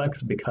somatic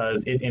reflex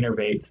because it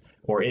innervates,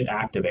 or it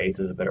activates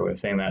is a better way of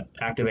saying that,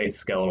 activates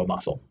skeletal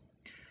muscle.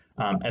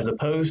 As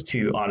opposed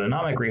to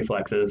autonomic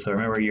reflexes, so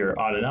remember your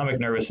autonomic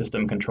nervous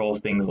system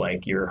controls things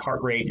like your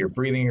heart rate, your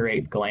breathing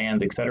rate,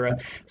 glands, etc.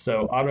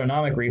 So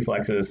autonomic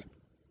reflexes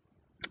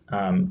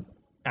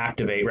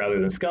activate, rather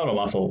than skeletal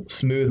muscle,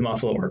 smooth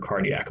muscle or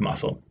cardiac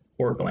muscle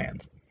or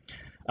glands.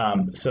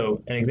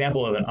 So an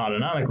example of an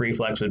autonomic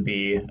reflex would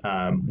be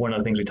one of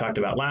the things we talked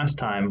about last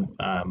time,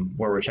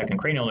 where we're checking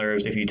cranial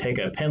nerves. If you take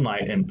a pen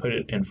light and put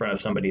it in front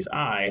of somebody's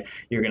eye,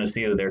 you're going to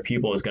see that their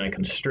pupil is going to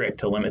constrict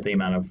to limit the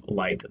amount of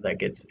light that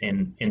gets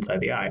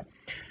inside the eye.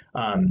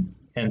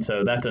 And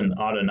so that's an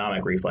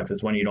autonomic reflex.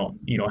 It's one you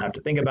don't have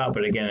to think about,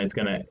 but again, it's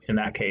going to, in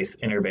that case,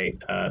 innervate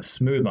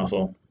smooth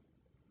muscle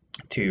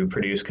to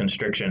produce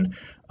constriction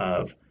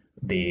of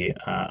the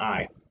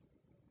eye.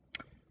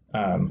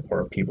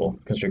 Or pupil,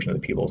 constriction of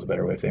the pupil is a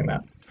better way of saying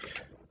that.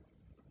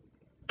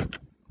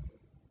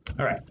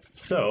 All right,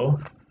 so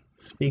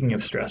speaking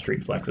of stress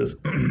reflexes,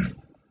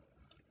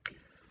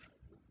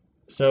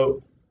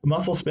 so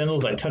muscle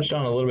spindles I touched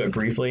on a little bit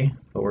briefly,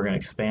 but we're going to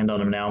expand on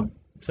them now.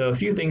 So a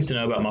few things to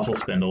know about muscle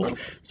spindles.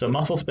 So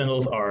muscle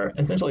spindles are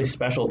essentially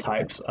special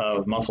types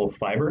of muscle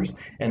fibers,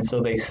 and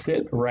so they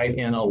sit right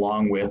in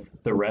along with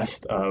the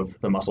rest of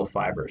the muscle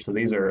fibers. So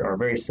these are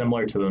very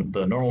similar to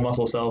the normal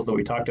muscle cells that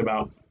we talked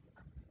about,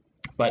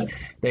 but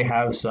they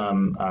have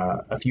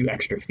a few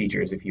extra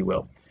features, if you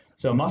will.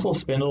 So muscle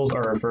spindles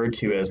are referred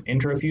to as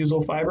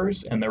intrafusal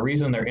fibers, and the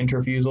reason they're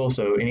intrafusal,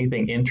 so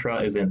anything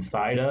intra is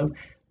inside of.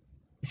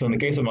 So in the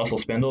case of muscle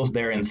spindles,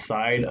 they're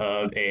inside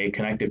of a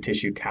connective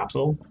tissue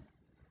capsule,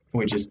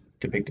 which is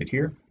depicted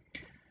here.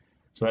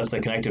 So that's the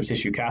connective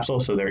tissue capsule.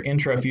 So they're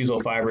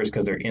intrafusal fibers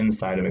because they're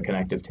inside of a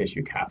connective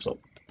tissue capsule.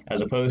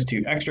 As opposed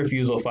to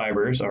extrafusal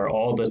fibers are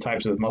all the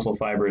types of muscle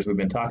fibers we've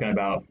been talking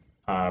about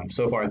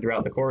so far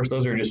throughout the course.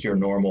 Those are just your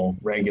normal,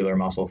 regular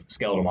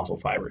skeletal muscle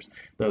fibers.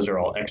 Those are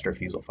all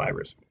extrafusal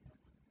fibers.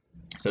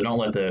 So don't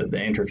let the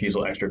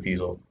intrafusal,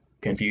 extrafusal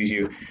confuse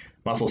you.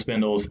 Muscle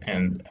spindles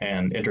and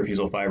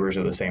intrafusal fibers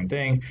are the same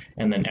thing,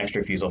 and then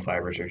extrafusal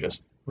fibers are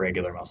just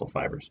regular muscle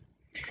fibers.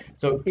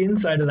 So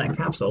inside of that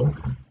capsule,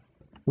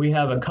 we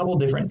have a couple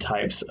different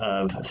types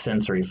of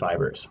sensory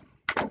fibers.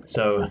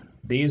 So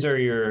these are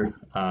your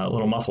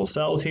little muscle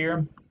cells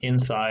here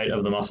inside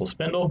of the muscle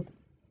spindle.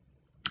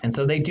 And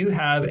so they do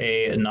have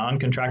a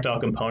non-contractile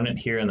component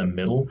here in the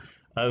middle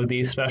of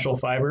these special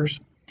fibers,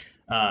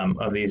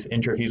 of these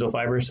intrafusal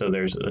fibers. So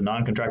there's a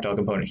non-contractile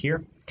component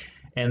here.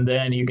 And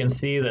then you can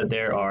see that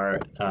there are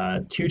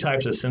two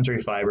types of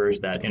sensory fibers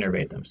that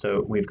innervate them.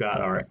 So we've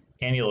got our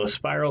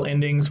annulospiral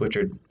endings, which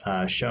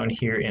are shown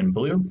here in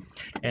blue.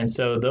 And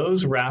so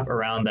those wrap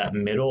around that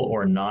middle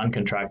or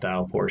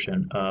non-contractile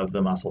portion of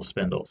the muscle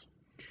spindles.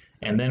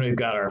 And then we've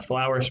got our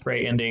flower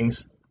spray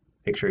endings,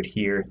 pictured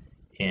here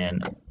in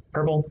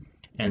purple.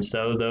 And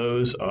so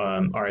those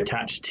are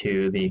attached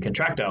to the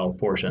contractile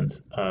portions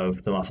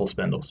of the muscle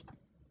spindles.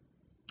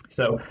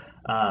 So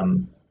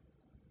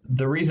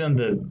the reason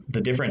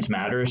the difference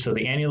matters, so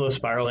the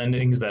annulospiral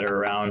endings that are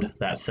around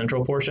that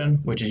central portion,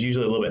 which is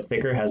usually a little bit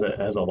thicker, has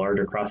a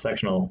larger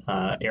cross-sectional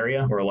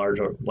area or a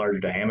larger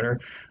diameter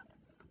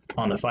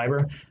on the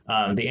fiber.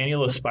 The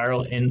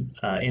annulospiral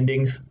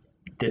endings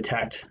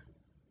detect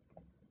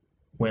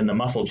when the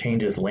muscle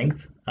changes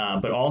length,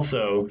 but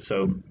also,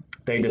 so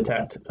they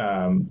detect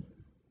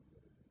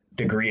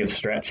degree of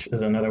stretch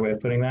is another way of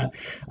putting that.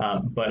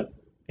 But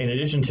in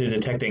addition to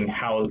detecting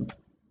how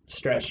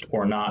stretched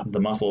or not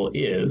the muscle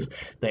is,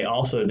 they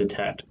also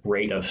detect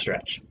rate of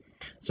stretch.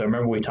 So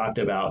remember we talked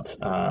about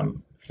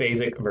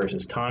phasic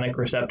versus tonic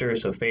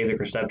receptors. So phasic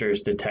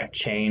receptors detect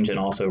change and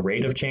also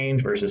rate of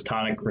change, versus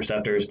tonic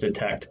receptors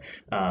detect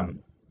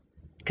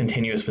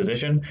continuous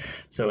position.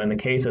 So in the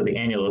case of the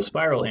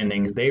annulospiral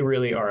endings, they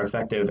really are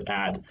effective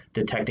at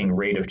detecting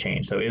rate of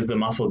change. So is the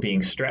muscle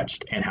being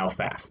stretched and how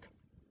fast?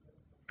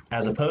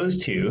 As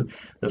opposed to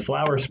the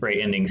flower spray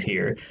endings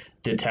here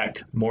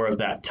detect more of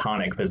that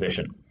tonic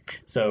position.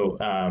 So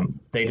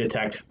they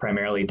detect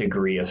primarily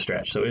degree of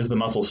stretch. So is the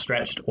muscle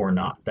stretched or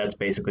not? That's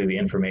basically the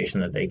information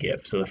that they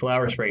give. So the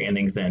flower spray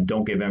endings then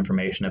don't give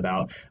information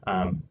about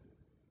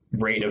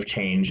rate of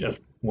change of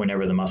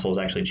whenever the muscle is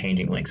actually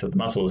changing length. So if the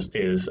muscle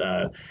is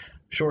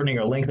shortening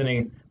or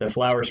lengthening, the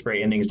flower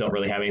spray endings don't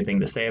really have anything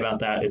to say about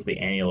that. It's the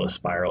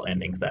annulospiral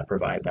endings that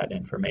provide that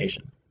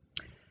information.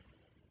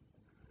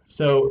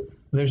 So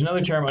there's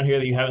another term on here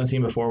that you haven't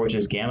seen before, which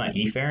is gamma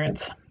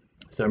efferents.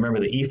 So remember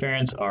the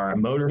efferents are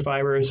motor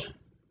fibers.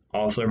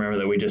 Also remember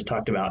that we just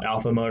talked about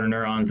alpha motor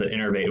neurons that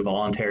innervate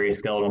voluntary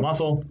skeletal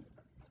muscle.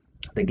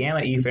 The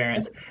gamma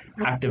efferents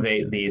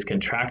activate these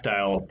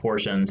contractile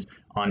portions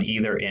on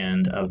either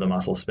end of the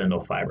muscle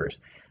spindle fibers.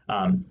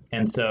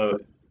 And so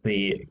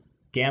the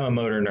gamma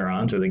motor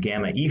neurons, or the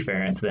gamma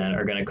efferents, then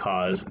are going to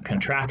cause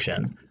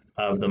contraction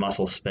of the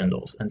muscle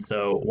spindles. And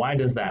so why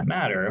does that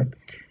matter?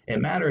 It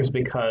matters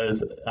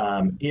because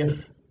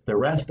if the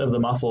rest of the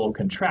muscle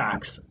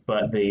contracts,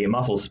 but the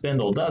muscle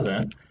spindle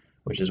doesn't,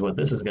 which is what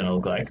this is going to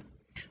look like.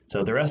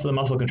 So if the rest of the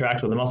muscle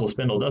contracts, but the muscle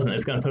spindle doesn't,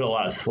 it's going to put a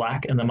lot of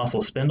slack in the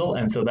muscle spindle,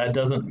 and so that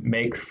doesn't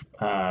make,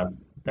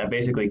 that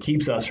basically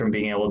keeps us from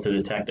being able to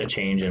detect a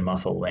change in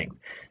muscle length.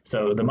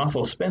 So the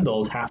muscle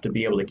spindles have to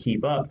be able to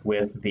keep up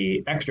with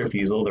the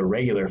extrafusal, the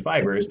regular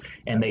fibers,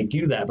 and they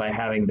do that by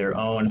having their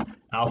own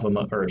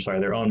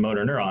their own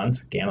motor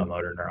neurons, gamma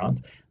motor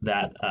neurons,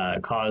 that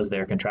cause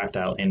their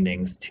contractile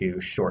endings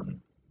to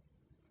shorten.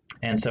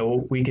 And so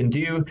what we can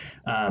do,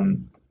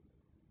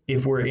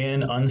 if we're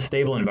in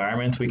unstable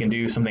environments, we can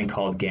do something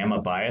called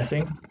gamma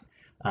biasing.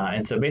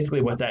 And so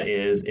basically what that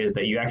is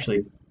that you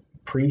actually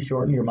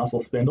pre-shorten your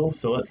muscle spindles.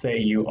 So let's say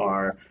you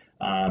are,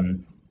 I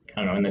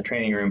don't know, in the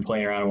training room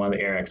playing around on one of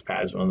the AirX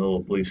pads, one of the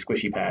little blue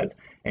squishy pads,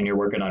 and you're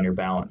working on your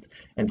balance.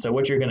 And so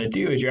what you're going to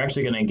do is you're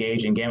actually going to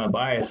engage in gamma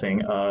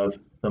biasing of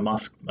the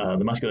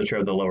musculature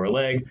of the lower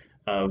leg,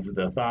 of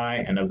the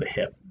thigh, and of the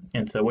hip.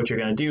 And so what you're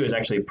going to do is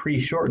actually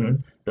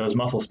pre-shorten those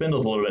muscle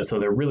spindles a little bit so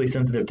they're really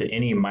sensitive to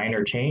any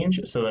minor change,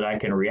 so that I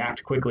can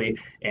react quickly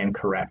and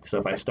correct. So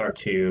if I start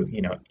to,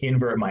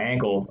 invert my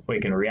ankle, we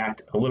can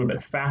react a little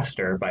bit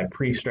faster by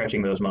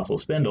pre-stretching those muscle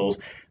spindles,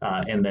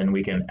 and then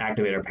we can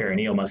activate our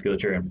perineal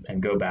musculature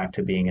and go back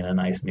to being in a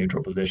nice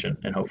neutral position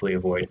and hopefully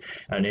avoid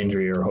an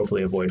injury or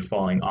hopefully avoid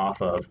falling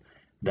off of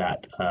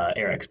that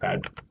AirX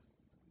pad.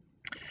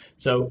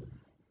 So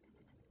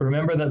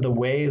remember that the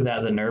way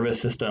that the nervous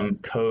system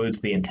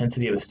codes the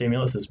intensity of a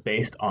stimulus is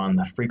based on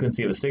the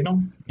frequency of a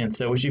signal. And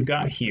so what you've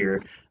got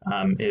here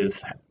is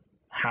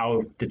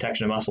how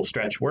detection of muscle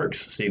stretch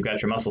works. So you've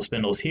got your muscle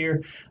spindles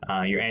here,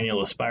 your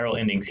annulospiral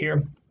endings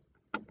here.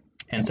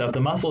 And so if the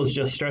muscle is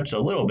just stretched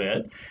a little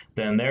bit,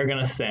 then they're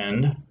going to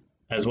send,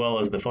 as well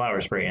as the flower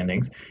spray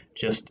endings,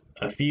 just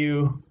a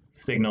few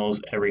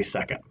signals every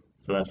second.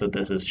 So that's what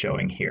this is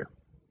showing here.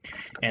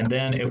 And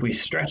then if we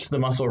stretch the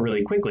muscle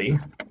really quickly,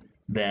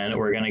 then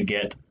we're going to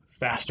get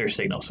faster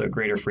signals, so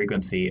greater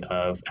frequency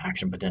of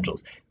action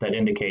potentials. That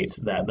indicates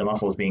that the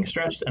muscle is being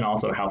stretched and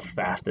also how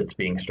fast it's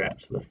being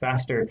stretched. So the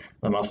faster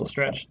the muscle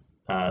stretched,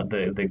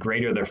 the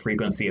greater the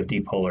frequency of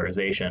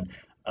depolarization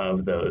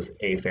of those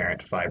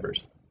afferent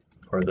fibers,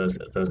 or those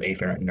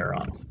afferent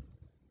neurons.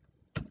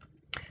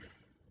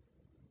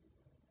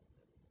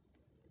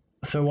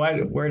 So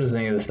where does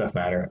any of this stuff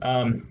matter?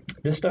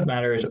 This stuff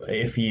matters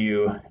if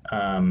you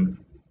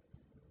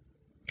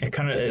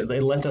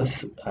it lets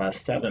us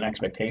set an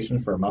expectation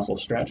for muscle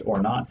stretch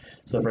or not.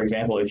 So for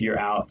example, if you're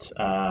out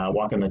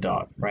walking the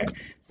dog, right?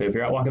 So if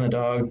you're out walking the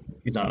dog,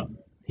 he's not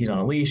he's on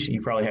a leash,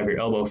 you probably have your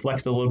elbow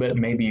flexed a little bit.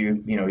 Maybe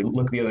you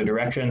look the other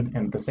direction,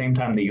 and at the same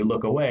time that you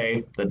look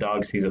away, the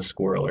dog sees a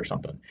squirrel or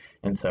something,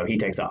 and so he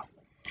takes off.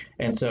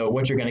 And so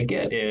what you're going to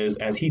get is,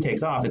 as he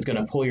takes off, it's going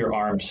to pull your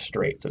arms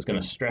straight. So it's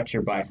going to stretch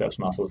your biceps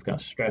muscle. It's going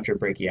to stretch your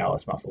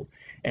brachialis muscle.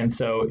 And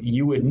so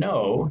you would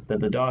know that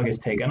the dog is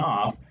taken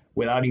off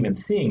without even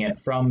seeing it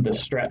from the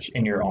stretch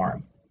in your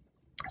arm.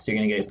 So you're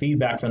going to get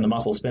feedback from the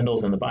muscle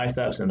spindles in the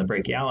biceps and the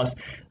brachialis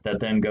that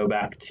then go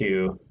back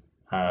to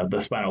the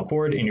spinal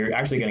cord, and you're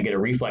actually going to get a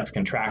reflex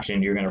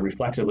contraction. You're going to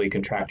reflexively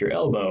contract your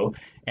elbow,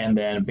 and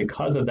then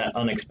because of that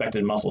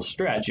unexpected muscle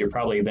stretch, you're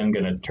probably then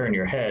going to turn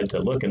your head to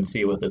look and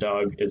see what the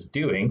dog is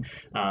doing,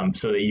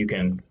 so that you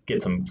can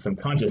get some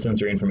conscious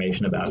sensory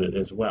information about it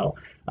as well.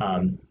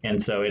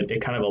 And so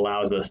it kind of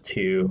allows us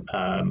to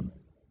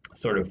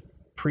sort of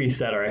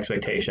preset our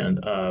expectation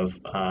of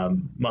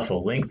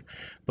muscle length,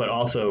 but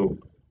also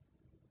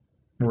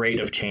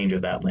rate of change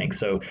of that length.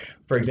 So,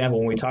 for example,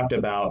 when we talked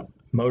about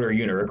motor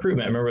unit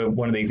recruitment, remember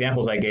one of the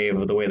examples I gave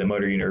of the way that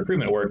motor unit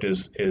recruitment worked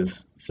is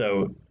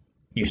so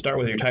you start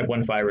with your type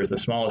 1 fibers, the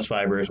smallest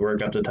fibers,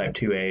 work up to type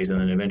 2As, and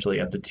then eventually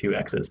up to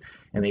 2Xs.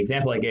 And the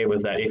example I gave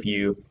was that if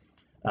you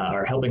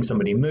are helping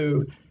somebody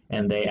move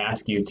and they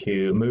ask you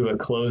to move a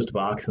closed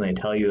box and they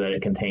tell you that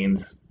it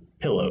contains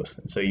pillows.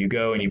 So you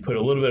go and you put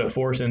a little bit of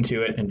force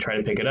into it and try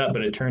to pick it up,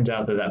 but it turns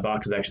out that that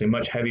box is actually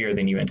much heavier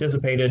than you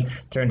anticipated.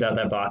 Turns out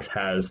that box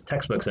has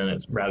textbooks in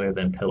it rather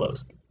than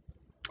pillows.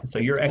 So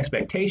your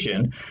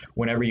expectation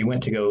whenever you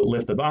went to go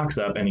lift the box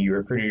up and you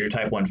recruited your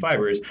type 1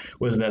 fibers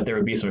was that there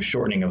would be some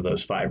shortening of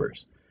those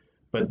fibers.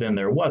 But then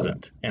there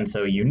wasn't. And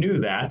so you knew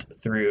that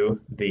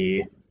through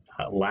the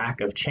lack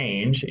of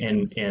change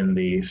in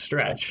the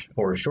stretch,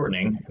 or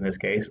shortening in this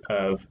case,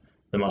 of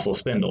the muscle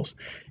spindles.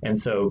 And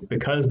so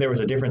because there was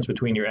a difference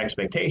between your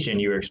expectation,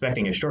 you were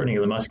expecting a shortening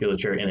of the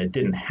musculature and it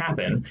didn't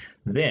happen,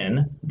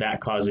 then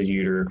that causes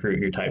you to recruit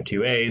your type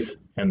 2As,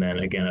 and then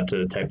again up to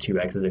the type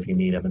 2Xs if you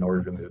need them in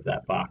order to move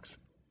that box.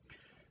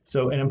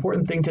 So an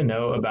important thing to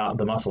know about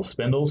the muscle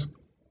spindles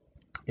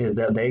is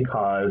that they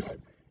cause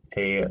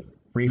a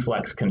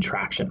reflex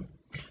contraction.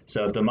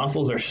 So if the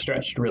muscles are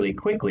stretched really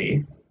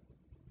quickly,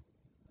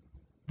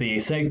 the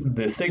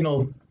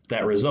signal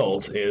that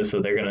results is,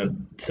 so they're going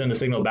to send a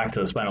signal back to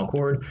the spinal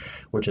cord,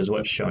 which is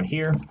what's shown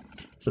here.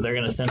 So they're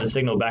going to send a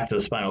signal back to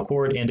the spinal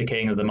cord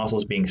indicating that the muscle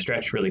is being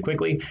stretched really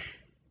quickly.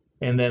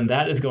 And then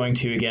that is going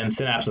to, again,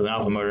 synapse with an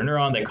alpha motor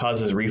neuron that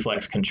causes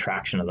reflex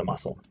contraction of the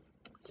muscle.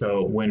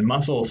 So when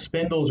muscle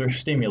spindles are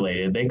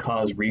stimulated, they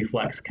cause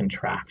reflex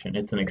contraction.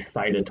 It's an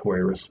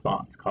excitatory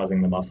response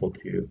causing the muscle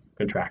to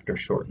contract or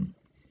shorten.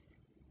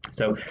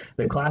 So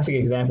the classic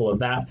example of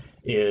that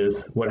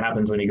is what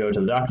happens when you go to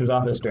the doctor's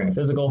office during a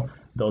physical.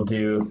 They'll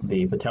do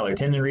the patellar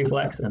tendon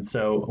reflex, and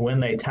so when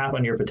they tap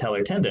on your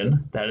patellar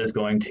tendon, that is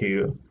going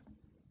to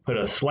put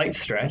a slight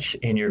stretch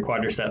in your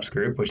quadriceps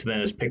group, which then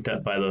is picked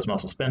up by those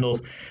muscle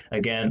spindles,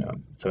 again,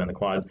 so in the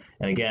quads,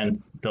 and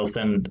again, they'll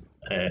send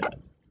a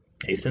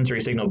sensory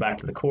signal back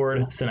to the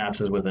cord,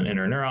 synapses with an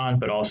inner neuron,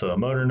 but also a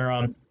motor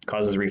neuron,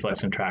 causes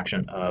reflex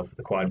contraction of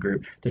the quad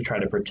group to try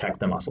to protect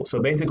the muscle. So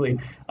basically,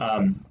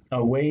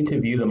 a way to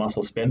view the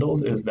muscle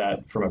spindles is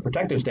that from a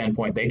protective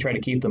standpoint, they try to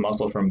keep the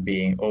muscle from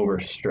being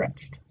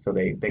overstretched. So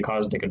they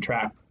cause it to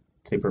contract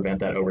to prevent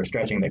that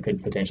overstretching that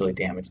could potentially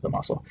damage the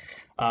muscle.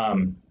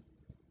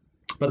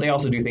 But they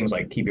also do things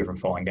like keep you from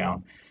falling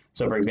down.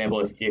 So for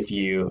example, if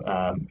you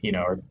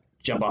or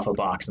jump off a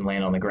box and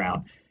land on the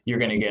ground, you're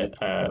going to get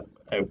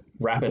a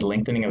rapid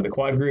lengthening of the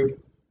quad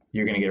group.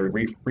 You're going to get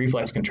a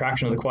reflex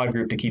contraction of the quad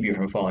group to keep you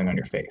from falling on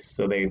your face.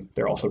 So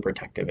they're also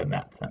protective in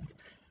that sense.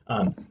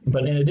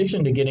 But in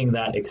addition to getting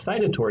that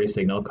excitatory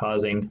signal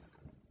causing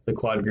the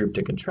quad group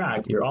to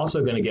contract, you're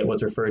also going to get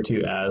what's referred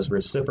to as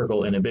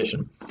reciprocal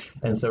inhibition.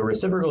 And so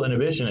reciprocal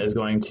inhibition is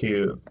going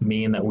to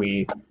mean that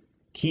we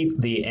keep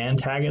the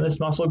antagonist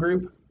muscle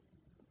group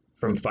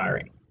from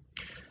firing.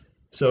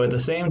 So at the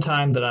same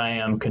time that I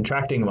am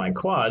contracting my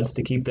quads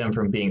to keep them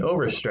from being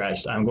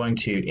overstretched, I'm going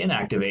to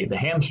inactivate the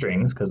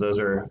hamstrings because those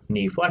are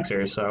knee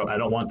flexors. So I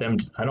don't want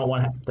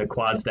the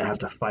quads to have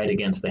to fight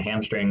against the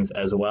hamstrings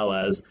as well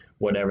as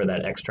whatever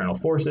that external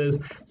force is.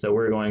 So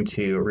we're going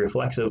to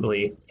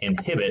reflexively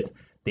inhibit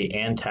the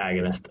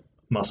antagonist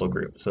muscle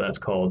group. So that's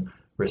called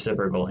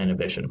reciprocal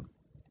inhibition.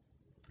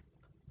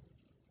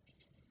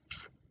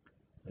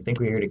 I think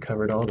we already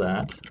covered all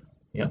that.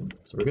 Yep,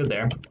 so we're good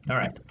there. All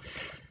right.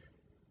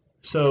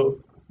 So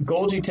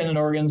Golgi tendon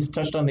organs,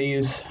 touched on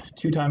these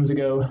 2 times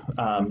ago,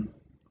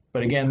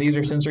 but again, these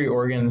are sensory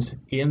organs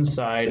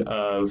inside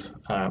of,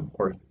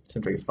 or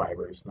sensory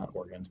fibers, not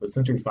organs, but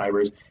sensory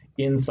fibers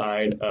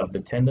inside of the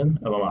tendon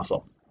of a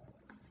muscle.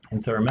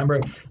 And so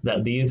remember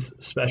that these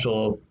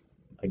special,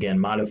 again,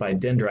 modified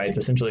dendrites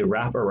essentially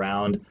wrap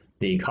around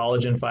the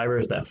collagen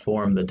fibers that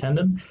form the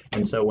tendon.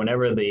 And so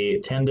whenever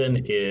the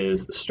tendon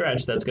is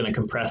stretched, that's going to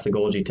compress the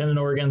Golgi tendon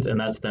organs, and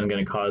that's then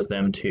going to cause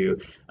them to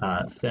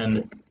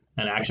send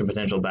an action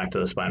potential back to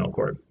the spinal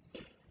cord.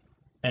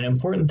 An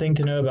important thing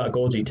to know about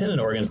Golgi tendon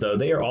organs, though,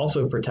 they are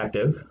also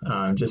protective,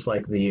 just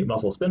like the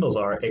muscle spindles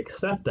are,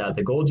 except that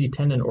the Golgi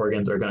tendon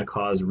organs are going to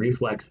cause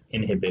reflex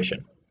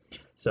inhibition.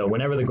 So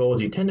whenever the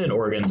Golgi tendon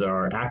organs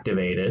are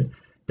activated,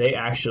 they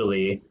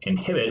actually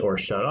inhibit or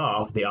shut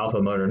off the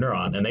alpha motor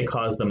neuron, and they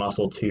cause the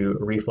muscle to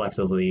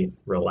reflexively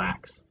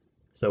relax.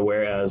 So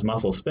whereas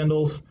muscle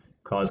spindles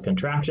cause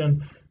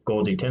contraction,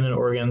 Golgi tendon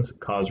organs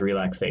cause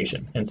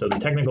relaxation. And so the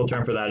technical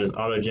term for that is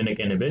autogenic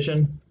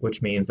inhibition,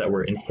 which means that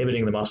we're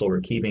inhibiting the muscle,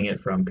 we're keeping it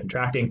from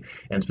contracting,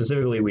 and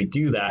specifically we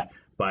do that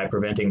by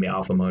preventing the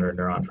alpha motor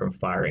neuron from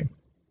firing.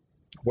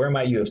 Where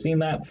might you have seen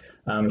that?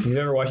 If you've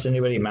ever watched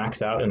anybody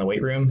max out in the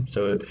weight room,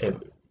 so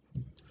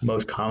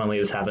most commonly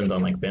this happens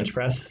on like bench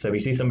press. So if you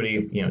see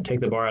somebody, take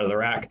the bar out of the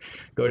rack,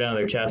 go down to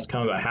their chest,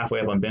 come about halfway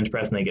up on bench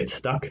press, and they get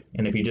stuck,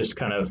 and if you just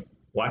kind of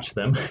watch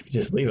them,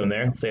 just leave them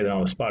there, say they're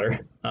on a spotter,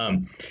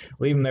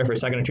 leave them there for a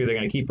second or two, they're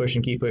going to keep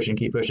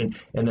pushing,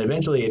 and then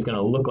eventually it's going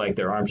to look like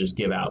their arms just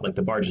give out, like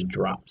the bar just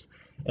drops.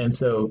 And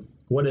so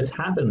what has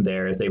happened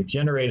there is they've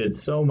generated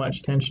so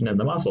much tension in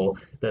the muscle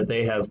that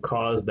they have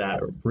caused that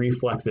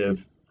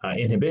reflexive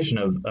inhibition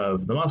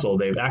of the muscle.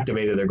 They've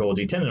activated their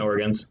Golgi tendon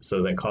organs,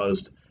 so that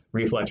caused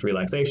reflex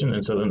relaxation,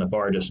 and so then the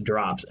bar just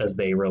drops as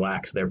they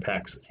relax their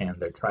pecs and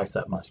their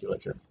tricep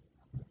musculature.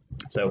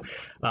 So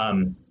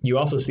you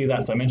also see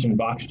that, so I mentioned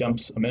box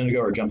jumps a minute ago,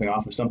 or jumping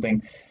off of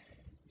something.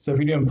 So if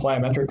you're doing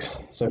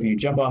plyometrics, so if you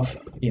jump off,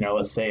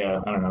 let's say a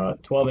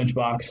 12-inch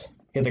box,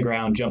 hit the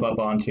ground, jump up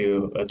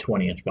onto a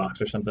 20-inch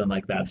box or something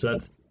like that. So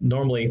that's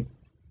normally,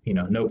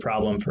 no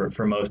problem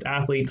for most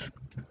athletes.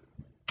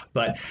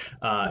 But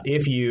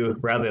if you,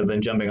 rather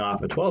than jumping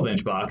off a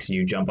 12-inch box,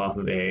 you jump off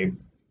of a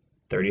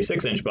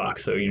 36-inch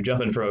box, so you're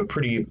jumping from a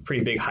pretty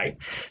big height.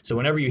 So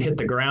whenever you hit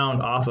the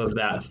ground off of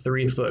that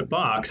 3-foot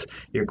box,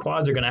 your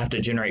quads are going to have to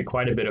generate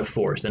quite a bit of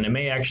force, and it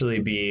may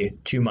actually be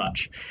too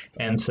much.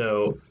 And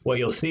so what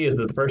you'll see is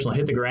that the person will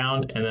hit the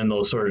ground, and then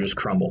they'll sort of just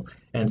crumble.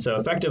 And so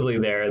effectively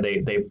there,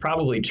 they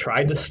probably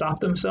tried to stop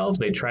themselves.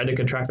 They tried to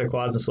contract their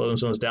quads and slow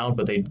themselves down,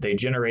 but they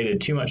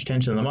generated too much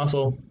tension in the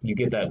muscle. You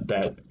get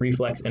that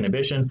reflex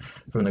inhibition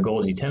from the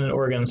Golgi tendon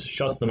organs,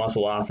 shuts the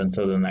muscle off, and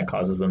so then that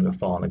causes them to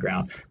fall on the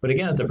ground. But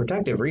again, it's a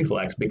protective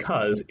reflex,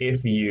 because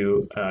if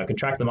you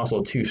contract the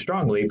muscle too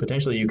strongly,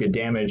 potentially you could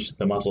damage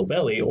the muscle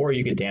belly, or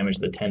you could damage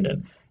the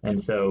tendon.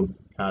 And so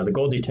the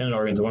Golgi tendon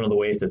organs, one of the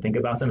ways to think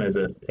about them is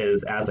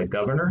as a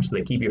governor, so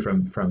they keep you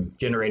from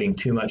generating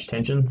too much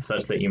tension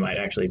such that you might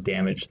actually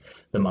damage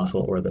the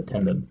muscle or the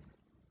tendon.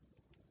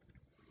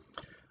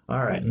 All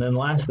right, and then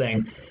last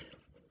thing,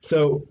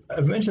 so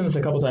I've mentioned this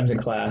a couple times in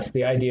class,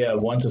 the idea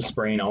of once a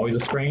sprain, always a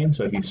sprain.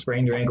 So if you've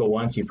sprained your ankle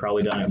once, you've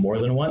probably done it more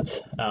than once.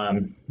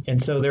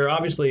 And so there are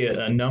obviously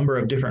a number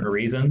of different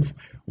reasons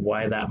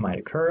why that might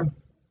occur.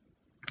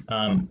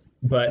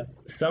 But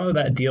some of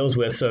that deals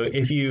with, so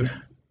if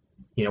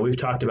we've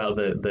talked about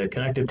the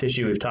connective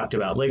tissue, we've talked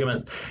about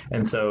ligaments,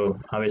 and so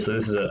obviously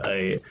this is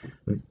a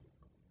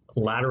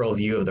lateral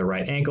view of the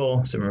right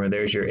ankle. So remember,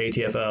 there's your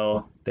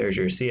ATFL, there's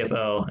your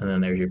CFL, and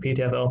then there's your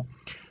PTFL.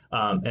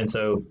 And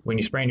so when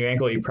you sprain your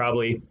ankle, you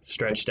probably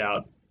stretched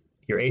out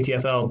your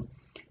ATFL.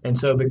 And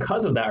so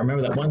because of that,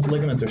 remember that once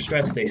ligaments are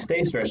stretched, they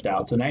stay stretched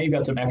out. So now you've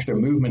got some extra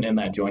movement in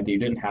that joint that you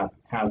didn't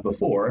have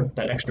before.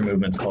 That extra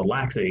movement is called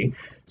laxity.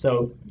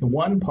 So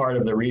one part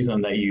of the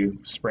reason that you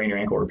sprain your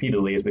ankle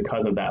repeatedly is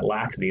because of that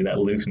laxity, that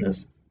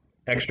looseness,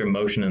 extra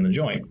motion in the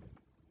joint.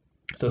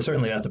 So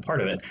certainly that's a part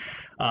of it.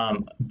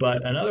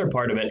 But another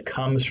part of it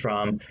comes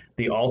from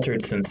the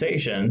altered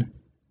sensation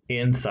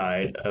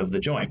inside of the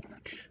joint.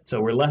 So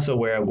we're less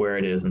aware of where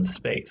it is in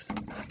space.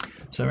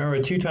 So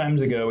remember 2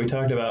 times ago, we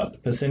talked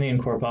about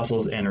Pacinian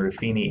corpuscles and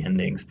Ruffini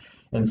endings.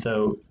 And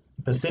so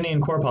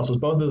Pacinian corpuscles,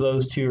 both of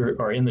those two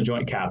are in the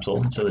joint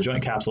capsule. So the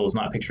joint capsule is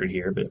not pictured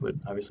here, but it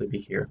would obviously be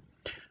here.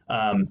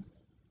 And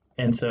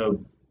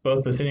so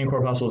both Pacinian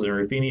corpuscles and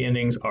Ruffini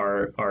endings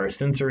are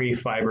sensory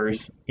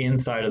fibers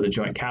inside of the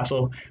joint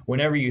capsule.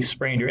 Whenever you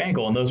sprained your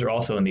ankle, and those are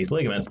also in these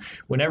ligaments,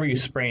 whenever you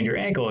sprained your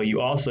ankle, you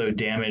also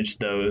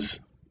damaged those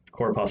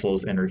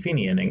corpuscles and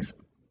Ruffini endings.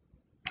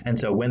 And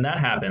so when that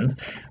happens,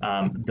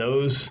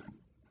 those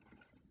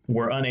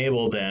were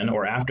unable then,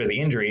 or after the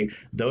injury,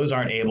 those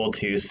aren't able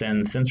to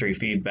send sensory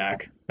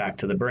feedback back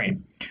to the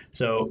brain.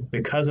 So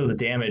because of the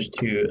damage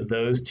to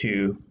those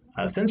two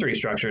sensory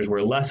structures,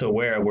 we're less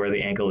aware of where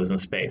the ankle is in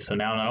space. So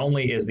now not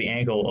only is the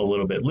ankle a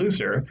little bit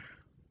looser,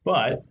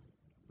 but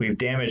we've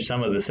damaged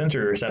some of the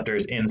sensory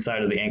receptors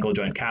inside of the ankle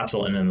joint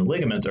capsule and in the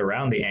ligaments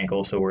around the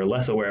ankle, so we're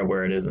less aware of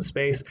where it is in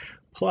space.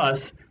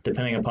 Plus,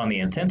 depending upon the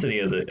intensity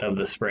of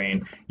the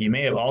sprain, you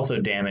may have also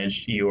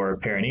damaged your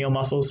peroneal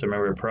muscles. So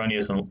remember,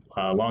 peroneus and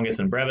longus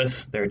and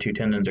brevis, their 2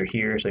 tendons are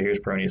here. So here's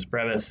peroneus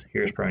brevis,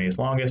 here's peroneus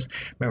longus.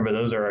 Remember,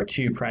 those are our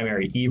 2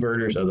 primary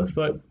everters of the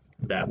foot,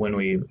 that when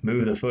we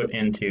move the foot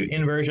into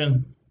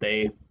inversion,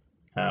 they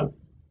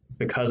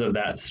because of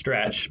that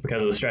stretch,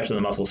 because of the stretch of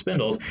the muscle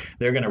spindles,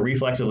 they're going to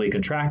reflexively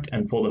contract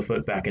and pull the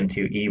foot back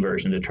into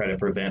eversion to try to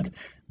prevent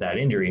that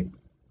injury.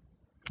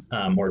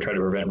 or try to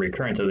prevent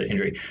recurrence of the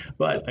injury.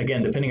 But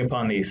again, depending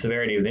upon the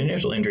severity of the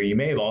initial injury, you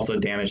may have also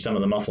damaged some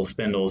of the muscle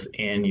spindles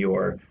in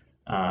your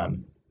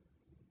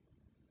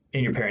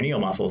perineal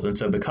muscles. And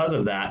so because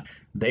of that,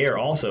 they are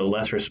also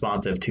less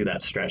responsive to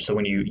that stretch. So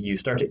when you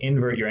start to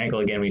invert your ankle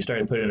again, when you start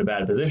to put it in a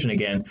bad position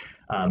again,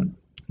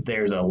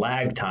 there's a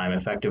lag time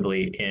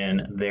effectively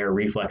in their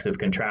reflexive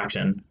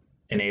contraction,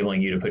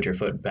 enabling you to put your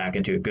foot back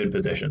into a good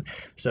position.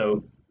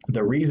 So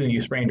the reason you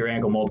sprained your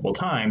ankle multiple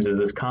times is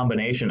this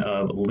combination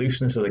of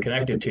looseness of the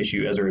connective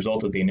tissue as a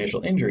result of the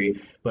initial injury,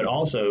 but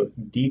also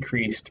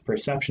decreased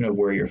perception of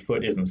where your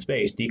foot is in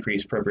space,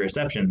 decreased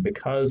proprioception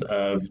because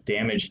of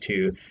damage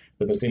to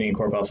the posterior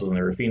corpuscles and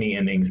the Ruffini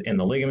endings in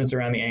the ligaments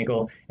around the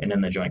ankle and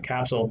in the joint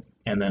capsule,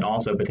 and then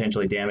also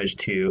potentially damage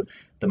to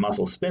the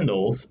muscle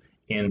spindles,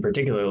 in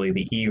particularly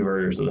the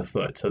everters of the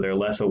foot. So they're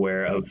less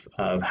aware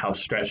of how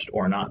stretched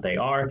or not they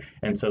are,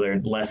 and so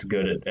they're less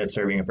good at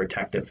serving a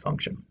protective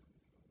function.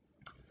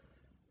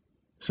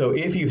 So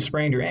if you've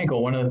sprained your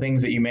ankle, one of the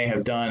things that you may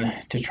have done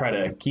to try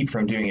to keep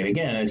from doing it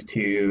again is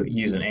to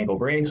use an ankle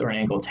brace or an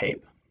ankle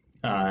tape.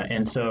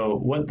 And so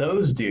what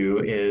those do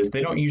is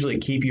they don't usually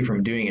keep you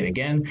from doing it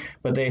again,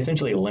 but they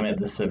essentially limit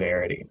the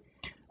severity.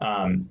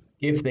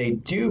 If they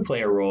do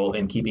play a role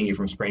in keeping you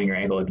from spraining your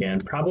ankle again,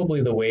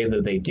 probably the way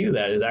that they do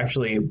that is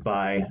actually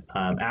by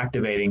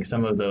activating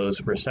some of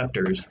those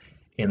receptors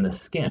in the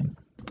skin.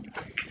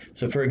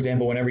 So for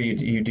example, whenever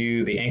you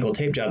do the ankle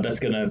tape job, that's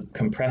going to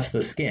compress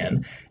the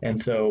skin. And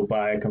so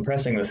by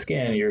compressing the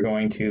skin, you're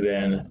going to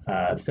then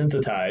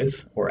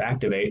sensitize or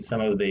activate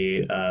some of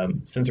the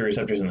sensory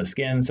receptors in the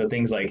skin. So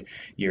things like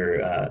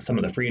your some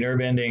of the free nerve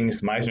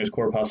endings, Meissner's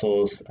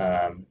corpuscles,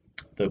 the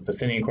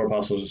Pacinian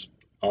corpuscles,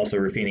 also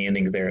Ruffini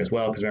endings there as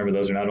well, because remember,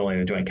 those are not only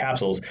in the joint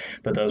capsules,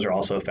 but those are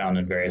also found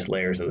in various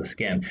layers of the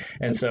skin.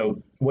 And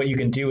so what you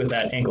can do with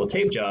that ankle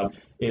tape job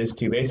is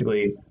to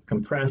basically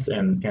compress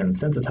and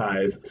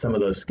sensitize some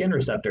of those skin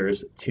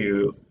receptors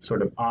to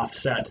sort of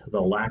offset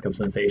the lack of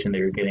sensation that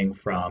you're getting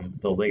from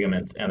the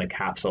ligaments and the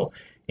capsule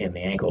in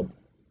the ankle.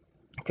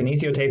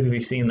 Kinesio tape, if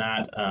you've seen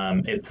that,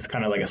 it's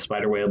kind of like a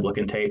spider web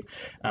looking tape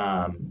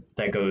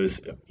that goes,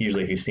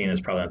 usually if you've seen it,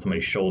 it's probably on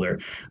somebody's shoulder.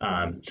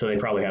 So they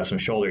probably have some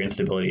shoulder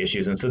instability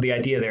issues. And so the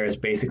idea there is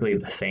basically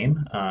the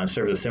same,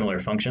 serves a similar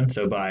function.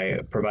 So by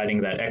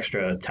providing that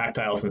extra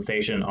tactile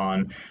sensation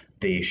on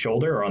the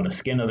shoulder or on the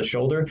skin of the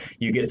shoulder,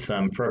 you get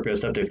some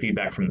proprioceptive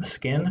feedback from the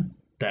skin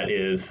that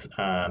is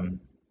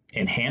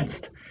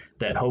enhanced,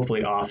 that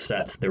hopefully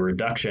offsets the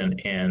reduction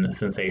in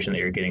sensation that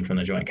you're getting from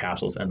the joint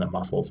capsules and the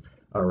muscles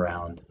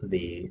around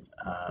the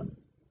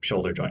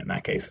shoulder joint in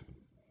that case.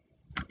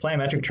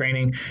 Plyometric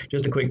training,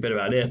 just a quick bit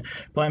about it.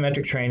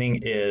 Plyometric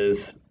training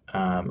is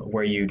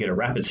where you get a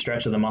rapid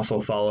stretch of the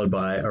muscle followed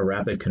by a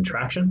rapid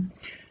contraction.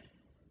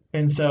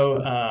 And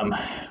so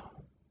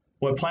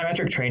what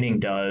plyometric training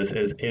does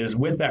is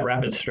with that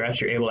rapid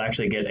stretch, you're able to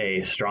actually get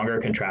a stronger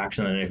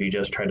contraction than if you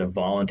just try to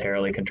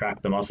voluntarily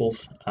contract the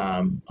muscles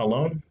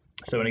alone.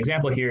 So an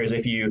example here is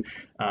if you,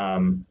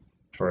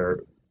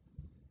 for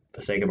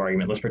the sake of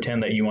argument, let's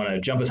pretend that you want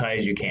to jump as high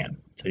as you can.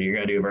 So you're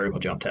going to do a vertical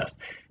jump test.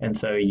 And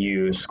so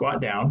you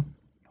squat down,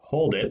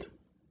 hold it,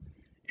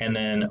 and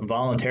then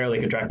voluntarily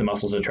contract the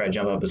muscles to try to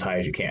jump up as high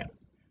as you can.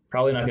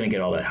 Probably not going to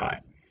get all that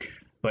high.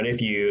 But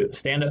if you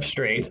stand up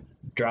straight,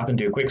 drop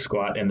into a quick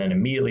squat, and then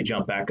immediately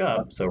jump back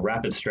up, so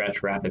rapid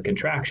stretch, rapid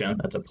contraction,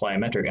 that's a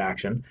plyometric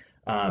action,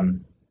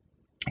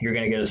 you're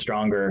going to get a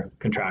stronger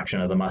contraction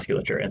of the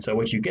musculature. And so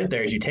what you get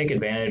there is you take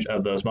advantage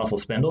of those muscle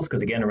spindles,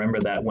 because again, remember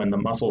that when the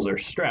muscles are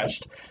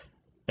stretched,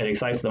 it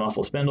excites the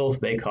muscle spindles,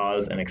 they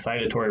cause an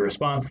excitatory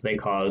response, they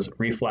cause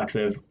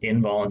reflexive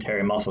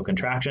involuntary muscle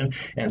contraction.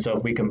 And so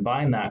if we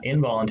combine that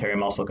involuntary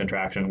muscle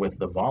contraction with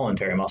the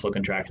voluntary muscle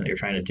contraction that you're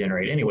trying to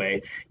generate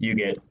anyway, you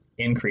get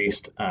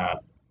increased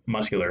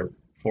muscular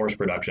force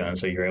production, and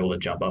so you're able to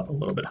jump up a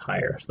little bit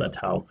higher. So that's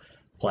how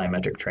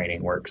plyometric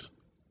training works.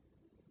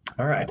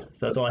 All right,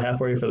 so that's all I have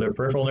for you for the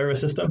peripheral nervous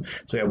system.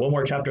 So we have one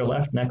more chapter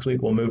left. Next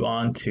week, we'll move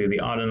on to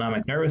the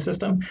autonomic nervous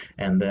system,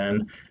 and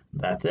then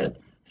that's it.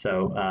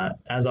 So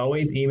as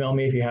always, email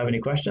me if you have any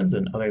questions,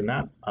 and other than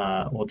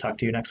that, we'll talk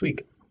to you next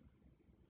week.